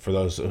know, for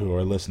those who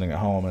are listening at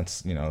home,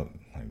 it's, you know,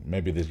 like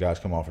maybe these guys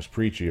come off as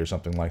preachy or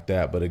something like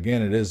that. But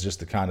again, it is just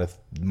the kind of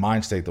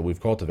mind state that we've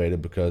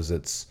cultivated, because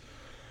it's,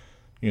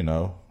 you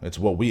know, it's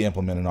what we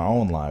implement in our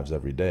own lives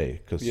every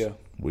day. Because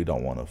we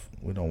don't want to,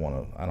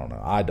 I don't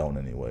know. I don't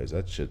anyways.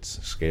 That shit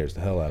scares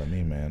the hell out of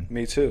me, man.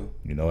 Me too.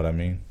 You know what I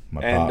mean?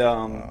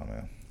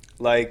 Man.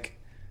 Like,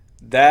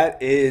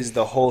 that is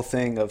the whole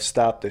thing of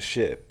Stop the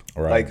Ship.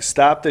 Right. Like,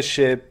 Stop the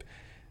Ship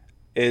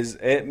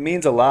it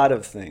means a lot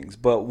of things,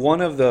 but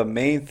one of the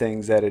main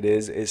things that it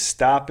is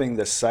stopping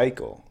the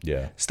cycle.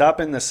 Yeah.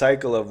 Stopping the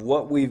cycle of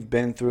what we've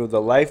been through,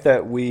 the life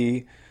that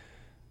we,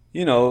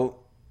 you know,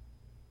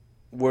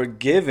 were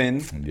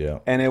given. Yeah.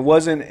 And it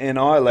wasn't in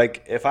our,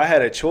 like, if I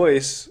had a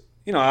choice,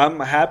 you know, I'm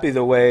happy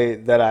the way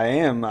that I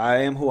am. I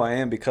am who I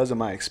am because of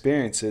my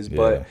experiences. Yeah,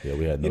 but,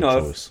 we had no you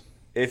know, choice.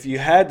 If you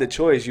had the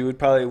choice, you would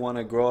probably want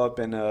to grow up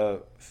in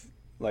a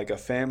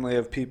family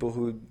of people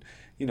who,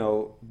 you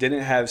know,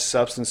 didn't have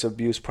substance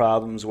abuse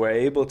problems, were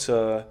able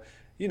to,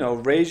 you know,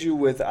 raise you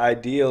with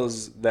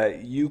ideals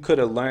that you could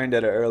have learned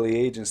at an early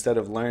age instead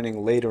of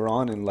learning later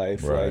on in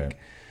life. Right.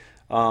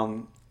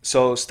 Like,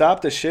 so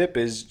Stop the Ship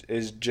is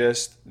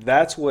just,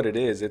 that's what it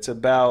is. It's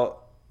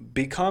about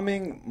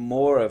becoming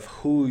more of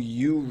who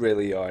you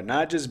really are,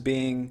 not just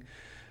being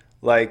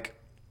like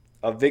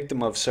a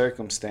victim of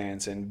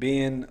circumstance and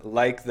being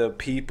like the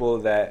people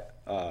that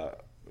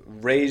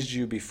raised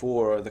you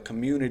before, or the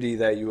community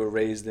that you were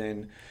raised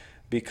in,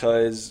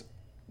 because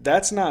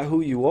that's not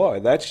who you are.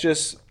 That's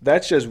just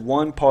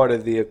one part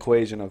of the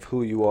equation of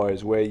who you are,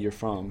 is where you're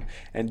from.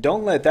 And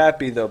don't let that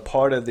be the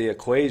part of the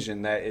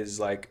equation that is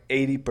like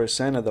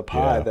 80% of the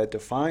pie that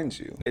defines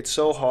you. It's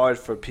so hard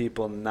for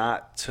people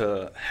not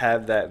to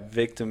have that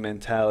victim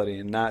mentality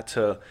and not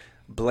to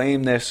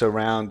blame their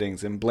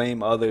surroundings and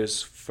blame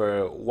others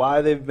for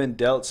why they've been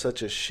dealt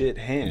such a shit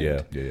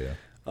hand.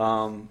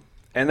 Yeah.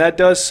 And that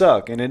does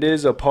suck, and it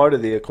is a part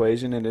of the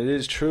equation, and it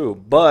is true.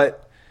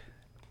 But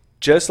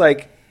just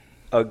like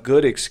a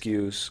good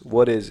excuse,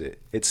 what is it?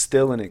 It's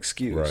still an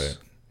excuse. Right.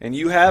 And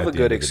you have a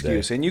good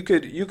excuse, and you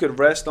could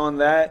rest on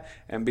that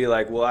and be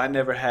like, well, I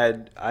never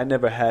had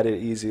it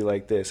easy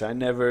like this. I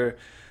never,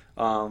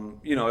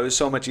 you know, it was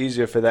so much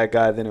easier for that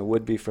guy than it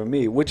would be for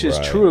me, which is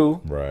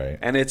true. Right.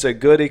 And it's a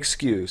good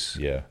excuse.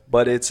 Yeah.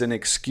 But it's an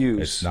excuse.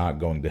 It's not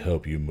going to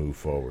help you move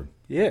forward.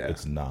 Yeah.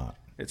 It's not.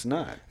 It's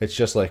not. It's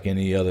just like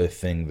any other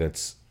thing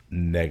that's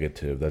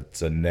negative,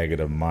 that's a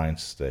negative mind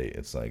state.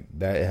 It's like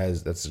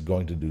that's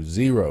going to do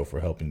zero for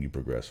helping you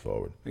progress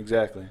forward.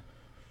 Exactly.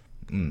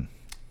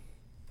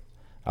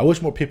 I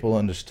wish more people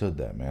understood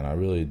that, man. I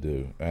really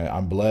do. And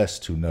I'm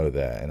blessed to know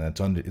that,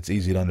 and it's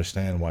easy to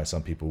understand why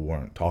some people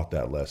weren't taught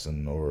that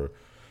lesson, or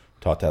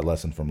taught that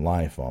lesson from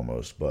life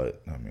almost.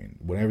 But I mean,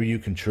 whenever you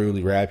can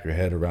truly wrap your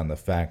head around the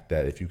fact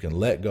that if you can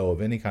let go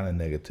of any kind of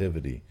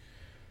negativity,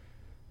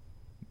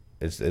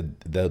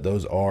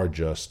 those are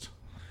just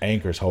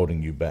anchors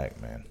holding you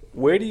back, man.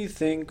 Where do you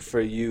think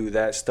for you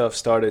that stuff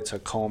started to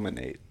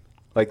culminate?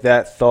 Like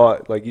that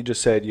thought, like you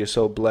just said, you're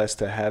so blessed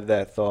to have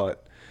that thought.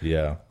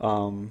 Yeah.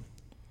 Do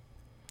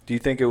you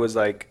think it was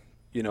like,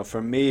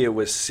 for me, it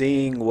was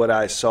seeing what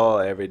I saw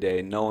every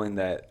day, knowing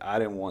that I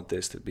didn't want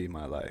this to be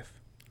my life.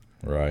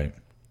 Right.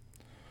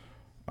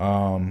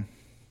 I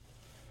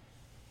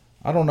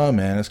don't know,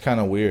 man. It's kind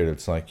of weird.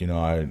 It's like,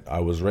 I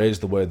was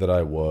raised the way that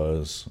I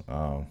was.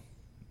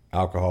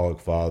 Alcoholic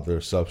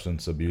father,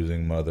 substance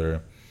abusing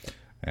mother,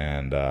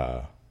 and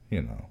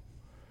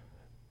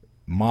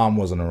mom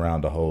wasn't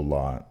around a whole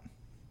lot.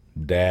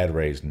 Dad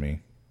raised me.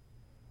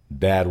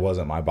 Dad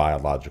wasn't my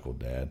biological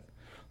dad.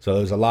 So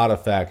there's a lot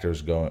of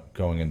factors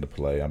going into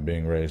play. I'm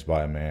being raised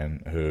by a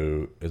man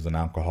who is an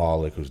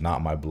alcoholic, who's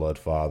not my blood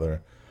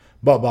father,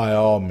 but by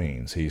all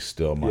means, he's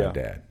still my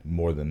dad,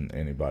 more than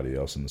anybody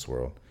else in this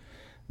world.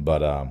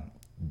 But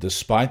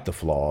despite the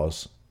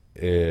flaws,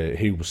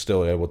 he was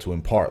still able to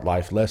impart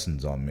life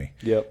lessons on me.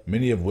 Yep.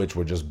 Many of which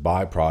were just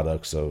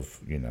byproducts of,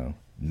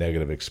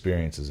 negative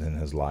experiences in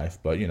his life.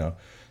 But,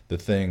 the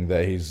thing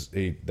that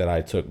that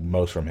I took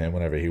most from him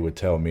whenever he would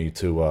tell me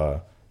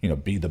to,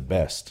 be the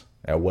best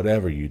at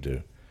whatever you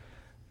do.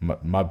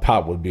 My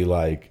pop would be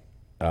like,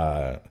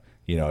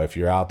 if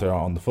you're out there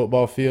on the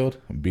football field,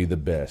 be the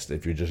best.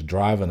 If you're just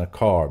driving a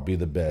car, be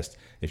the best.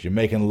 If you're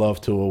making love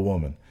to a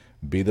woman,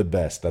 be the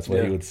best. That's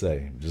what he would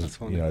say. Just,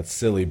 it's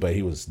silly, but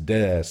he was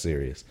dead ass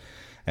serious.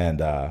 And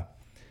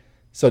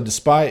so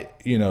despite,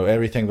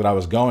 everything that I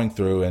was going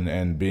through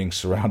and being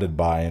surrounded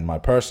by in my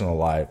personal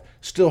life,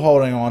 still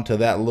holding on to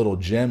that little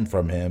gem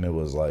from him, it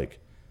was like,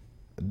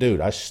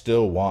 dude, I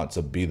still want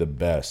to be the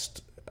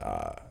best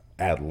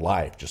at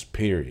life, just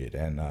period.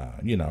 And,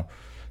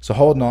 so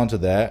holding on to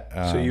that.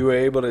 So you were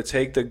able to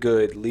take the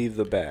good, leave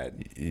the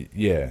bad.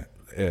 Yeah,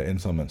 in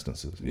some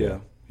instances.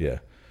 Yeah.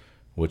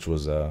 Which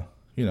was, and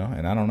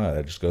I don't know.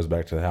 That just goes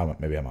back to how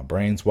my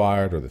brain's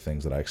wired, or the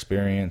things that I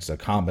experienced. A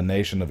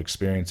combination of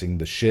experiencing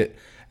the shit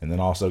and then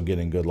also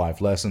getting good life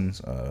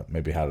lessons.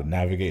 Maybe how to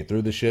navigate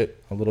through the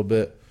shit a little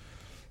bit.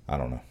 I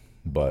don't know,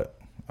 but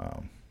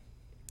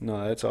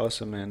no, that's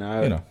awesome, man.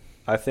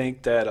 I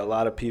think that a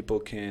lot of people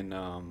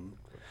can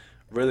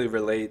really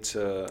relate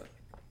to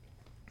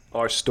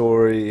our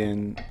story,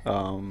 and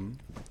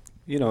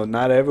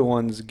not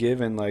everyone's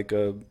given like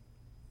a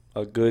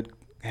good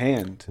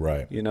hand,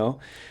 right?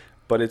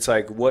 But it's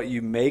like what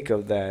you make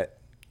of that.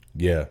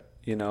 Yeah.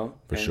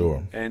 For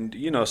sure. And,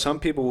 some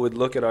people would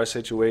look at our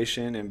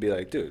situation and be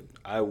like, dude,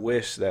 I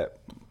wish that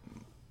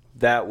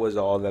was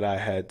all that I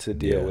had to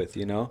deal with,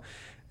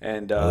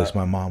 And at least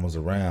my mom was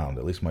around.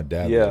 At least my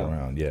dad was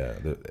around. Yeah.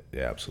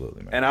 Yeah,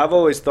 absolutely, man. And I've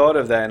always thought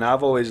of that, and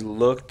I've always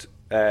looked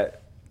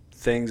at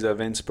things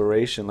of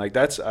inspiration. Like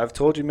I've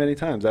told you many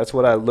times, that's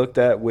what I looked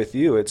at with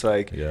you. It's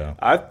like,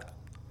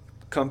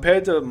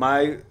 compared to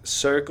my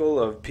circle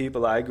of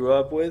people I grew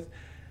up with,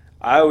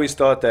 I always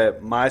thought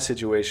that my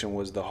situation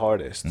was the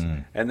hardest.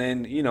 And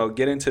then,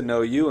 getting to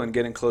know you and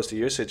getting close to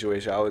your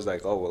situation, I was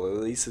like, oh, well, at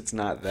least it's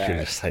not that. You're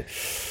just like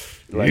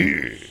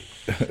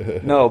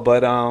no,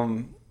 but,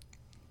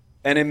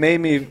 and it made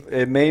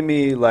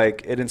me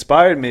like, it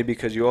inspired me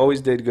because you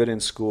always did good in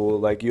school.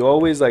 Like, you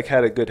always like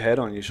had a good head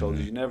on your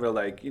shoulders. You never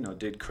like,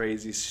 did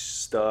crazy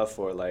stuff,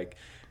 or like,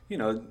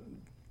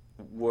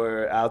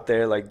 were out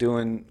there like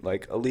doing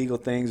like illegal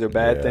things or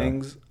bad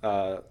things.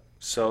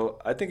 So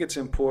I think it's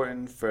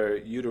important for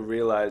you to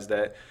realize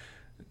that,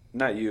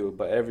 not you,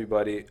 but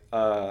everybody,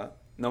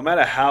 no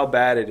matter how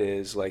bad it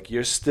is, like,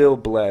 you're still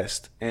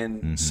blessed.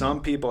 And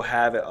some people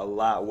have it a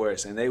lot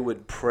worse, and they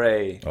would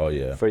pray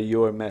for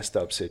your messed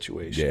up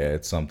situation. Yeah,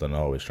 it's something to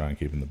always try and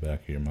keep in the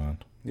back of your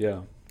mind.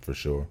 Yeah. For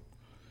sure.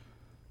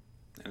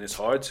 And it's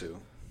hard to.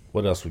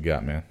 What else we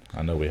got, man?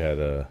 I know we had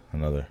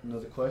another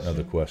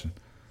question.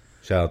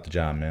 Shout out to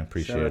John, man.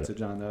 Appreciate it. Shout out to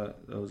John.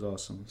 That was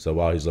awesome. So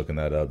while he's looking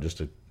that up, just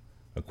a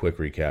quick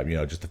recap,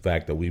 just the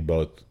fact that we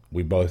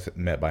both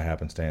met by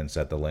happenstance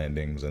at the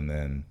landings, and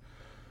then,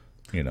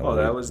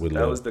 that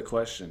was the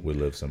question. We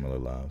live similar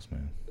lives,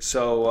 man.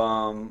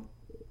 So,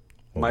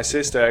 my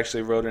sister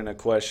actually wrote in a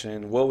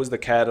question: what was the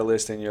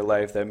catalyst in your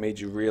life that made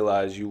you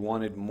realize you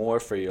wanted more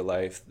for your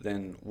life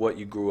than what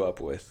you grew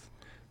up with?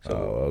 So,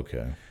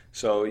 okay.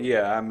 So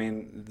yeah, I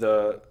mean,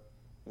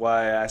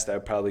 why I asked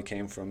that probably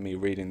came from me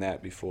reading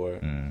that before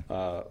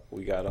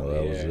we got on the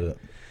air. That was it.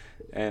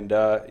 And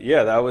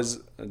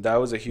that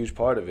was a huge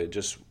part of it.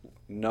 Just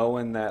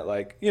knowing that,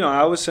 like,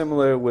 I was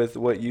similar with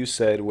what you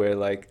said, where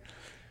like,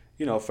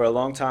 for a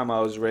long time I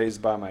was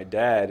raised by my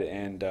dad,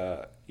 and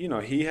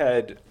he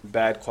had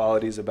bad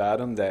qualities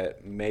about him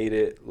that made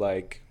it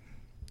like,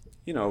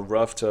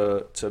 rough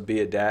to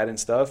be a dad and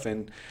stuff.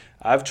 And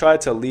I've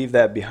tried to leave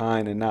that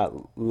behind and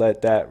not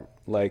let that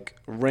like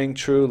ring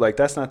true. Like,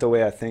 that's not the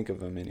way I think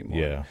of him anymore.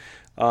 Yeah.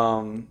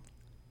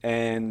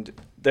 And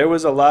there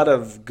was a lot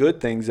of good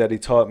things that he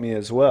taught me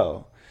as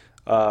well.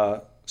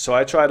 So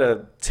I try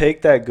to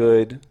take that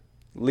good,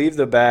 leave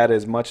the bad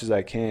as much as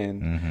I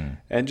can,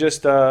 and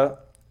just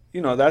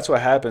that's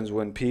what happens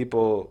when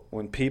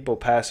people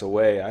pass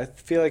away. I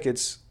feel like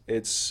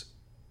it's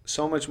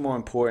so much more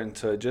important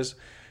to just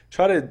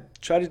try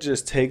to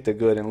just take the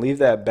good and leave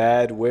that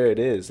bad where it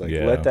is. Like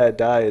let that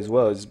die as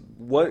well.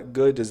 What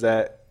good does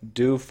that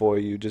do for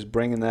you? Just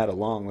bringing that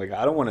along. Like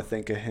I don't want to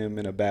think of him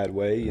in a bad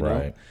way, you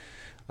know.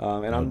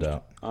 And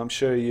No I'm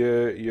sure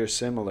you're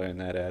similar in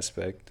that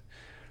aspect.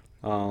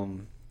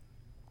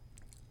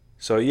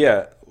 So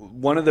yeah,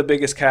 one of the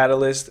biggest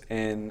catalysts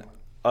in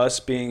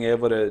us being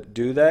able to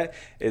do that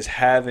is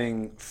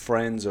having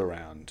friends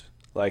around,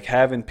 like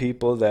having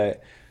people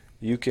that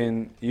you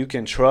can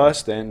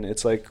trust. And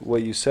it's like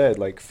what you said,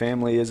 like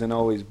family isn't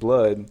always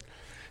blood.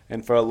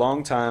 And for a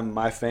long time,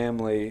 my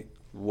family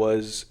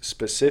was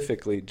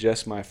specifically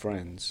just my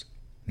friends.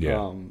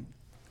 Yeah.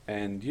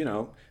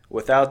 And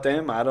without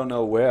them, I don't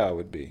know where I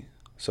would be.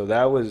 So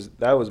that was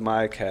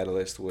my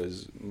catalyst,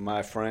 was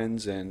my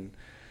friends, and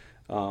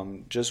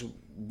just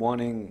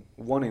wanting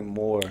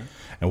more.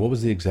 And what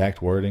was the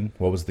exact wording?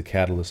 What was the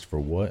catalyst for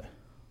what?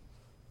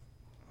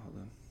 Hold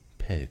on.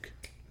 Pig.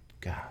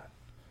 God.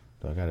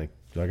 Do I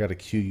gotta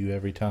cue you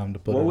every time to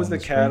put it What on was the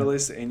screen?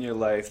 catalyst in your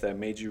life that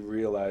made you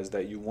realize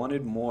that you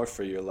wanted more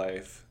for your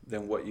life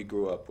than what you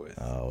grew up with?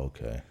 Oh,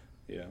 okay.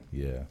 Yeah.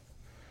 Yeah.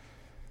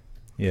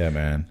 Yeah,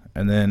 man.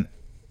 And then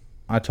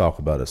I talk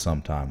about it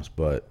sometimes,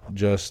 but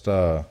just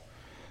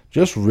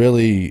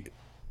really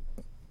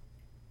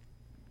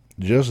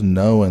just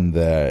knowing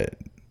that,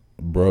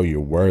 bro, you're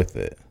worth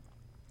it.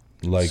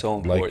 So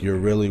important. Like you're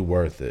really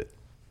worth it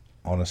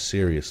on a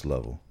serious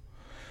level.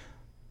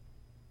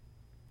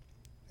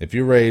 If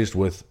you're raised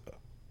with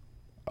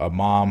a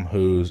mom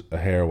who's a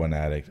heroin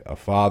addict, a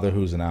father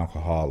who's an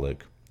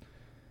alcoholic,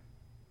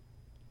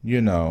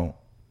 you know,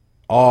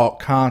 all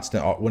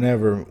constant,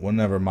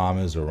 whenever mom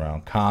is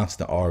around,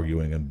 constant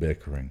arguing and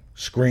bickering,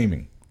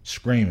 screaming.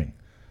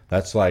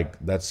 That's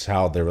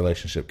how their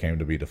relationship came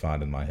to be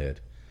defined in my head.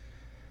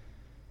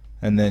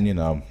 And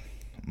then,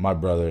 my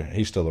brother,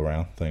 he's still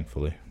around,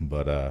 thankfully,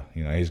 but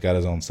he's got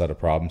his own set of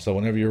problems. So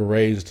whenever you're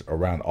raised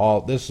around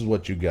this is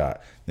what you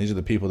got. These are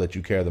the people that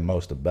you care the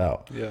most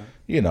about. Yeah.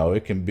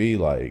 It can be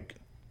like,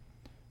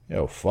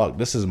 fuck,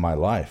 this is my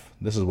life.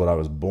 This is what I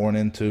was born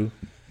into.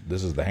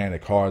 This is the hand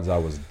of cards I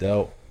was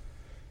dealt.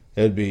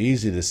 It'd be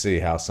easy to see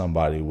how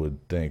somebody would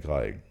think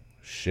like,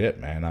 shit,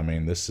 man. I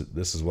mean, this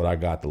is what I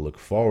got to look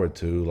forward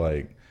to.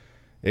 Like,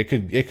 it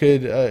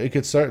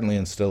could certainly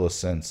instill a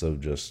sense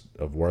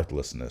of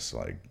worthlessness.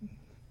 Like,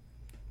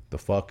 the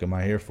fuck am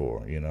I here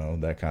for?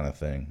 That kind of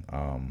thing.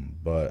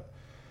 But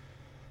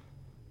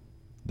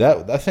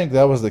I think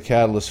that was the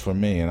catalyst for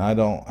me. And I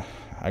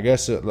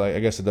guess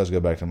it does go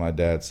back to my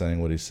dad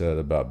saying what he said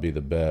about be the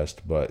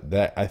best. But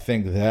I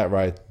think that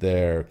right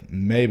there,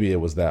 maybe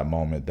it was that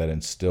moment that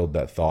instilled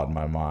that thought in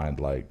my mind.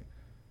 Like,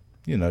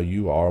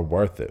 you are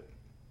worth it.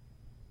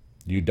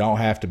 You don't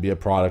have to be a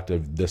product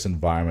of this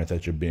environment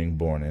that you're being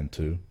born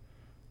into,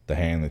 the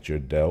hand that you're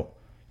dealt.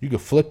 You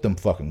could flip them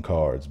fucking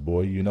cards,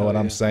 boy. You know what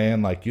I'm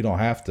saying? Like, you don't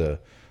have to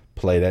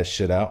play that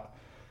shit out.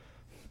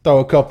 Throw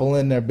a couple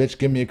in there, bitch.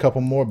 Give me a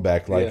couple more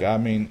back. Like, I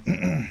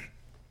mean,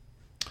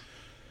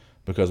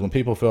 because when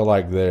people feel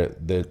like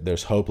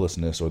there's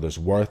hopelessness or there's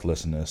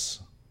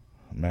worthlessness,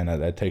 man,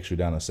 that takes you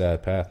down a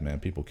sad path,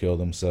 man. People kill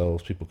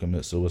themselves. People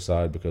commit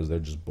suicide because they're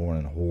just born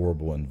in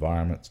horrible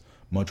environments,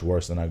 much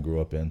worse than I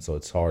grew up in. So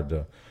it's hard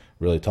to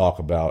really talk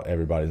about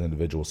everybody's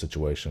individual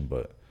situation.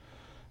 But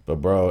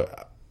bro,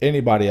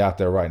 anybody out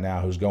there right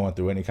now who's going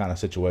through any kind of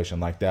situation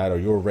like that, or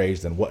you're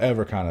raised in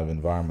whatever kind of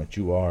environment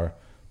you are,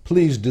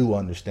 please do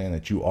understand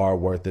that you are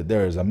worth it.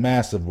 There is a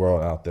massive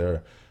world out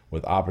there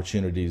with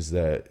opportunities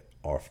that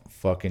are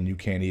fucking you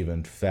can't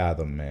even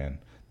fathom, man.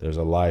 There's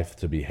a life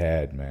to be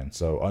had, man.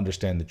 So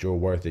understand that you're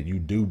worth it. You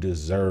do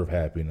deserve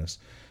happiness.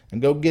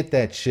 And go get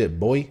that shit,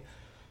 boy.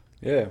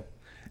 Yeah.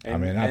 And, I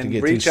mean, not to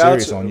get too reach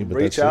serious out on you, but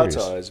reach that's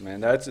out serious. to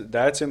us, man.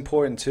 That's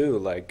important too.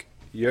 Like,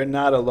 you're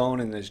not alone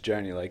in this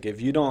journey. Like,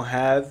 if you don't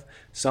have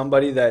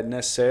somebody that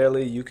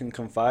necessarily you can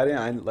confide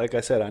in, like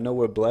I said, I know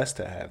we're blessed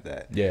to have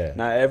that. Yeah.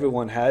 Not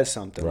everyone has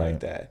something Right.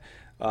 like that.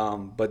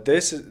 But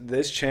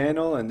this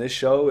channel and this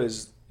show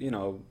is,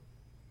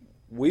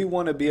 we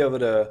want to be able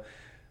to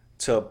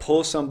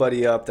pull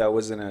somebody up that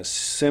was in a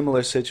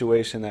similar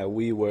situation that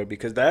we were,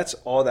 because that's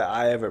all that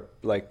I ever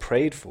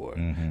prayed for,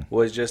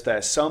 was just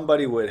that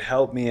somebody would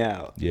help me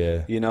out.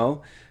 Yeah.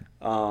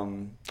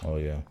 Oh,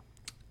 yeah.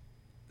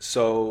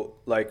 So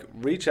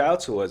reach out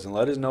to us and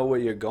let us know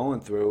what you're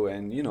going through,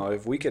 and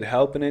if we could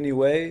help in any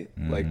way,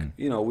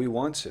 we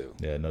want to.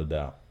 Yeah, no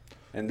doubt.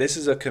 And this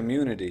is a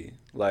community,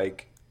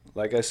 like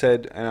I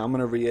said, and I'm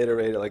gonna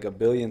reiterate it like a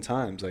billion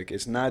times. Like,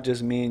 it's not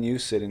just me and you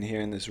sitting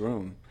here in this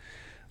room.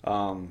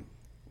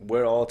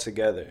 We're all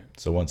together.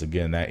 So once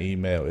again, that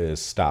email is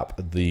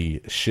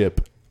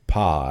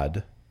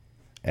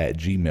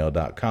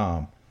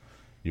stoptheshippod@gmail.com.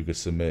 You can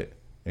submit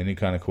any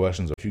kind of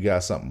questions, or if you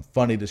got something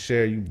funny to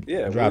share, you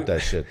Yeah, drop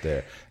that shit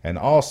there. And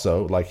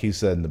also, like he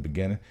said in the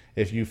beginning,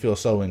 if you feel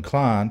so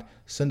inclined,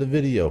 send a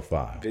video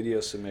file. Video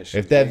submission.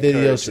 If that video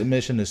Encourage it.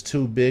 submission is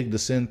too big to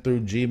send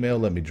through Gmail,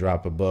 let me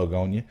drop a bug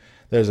on you.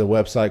 There's a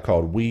website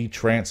called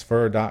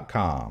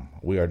WeTransfer.com.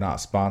 We are not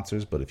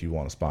sponsors, but if you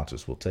want to sponsor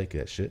us, we'll take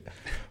that shit.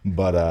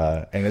 But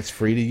and it's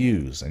free to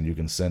use, and you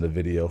can send a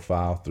video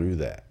file through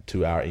that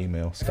to our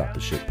email,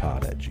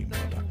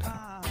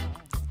 stoptheshitpod@gmail.com.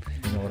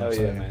 You know what I'm Hell yeah,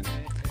 saying? man.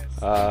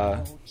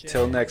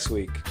 Till next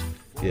week.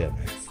 Yeah,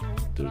 man.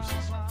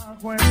 Deuces.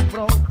 Pues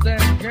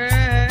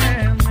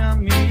protégeme a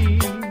mí.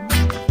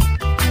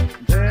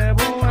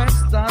 Debo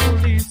estar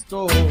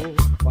listo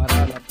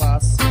para la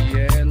paz y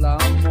el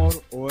amor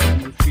o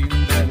en el fin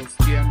de los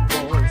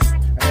tiempos.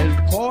 El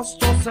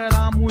costo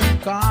será muy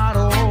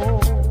caro.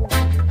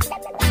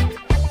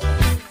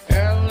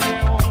 El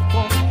león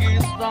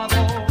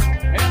conquistador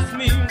es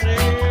mi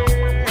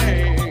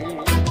rey.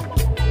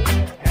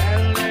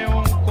 El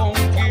león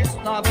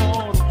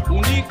conquistador,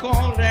 único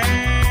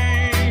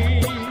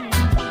rey.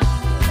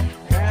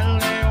 El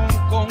león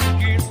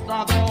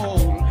conquistador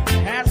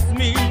es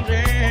mi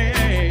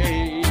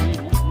rey.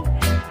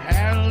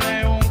 El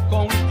león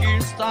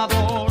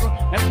conquistador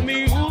es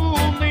mi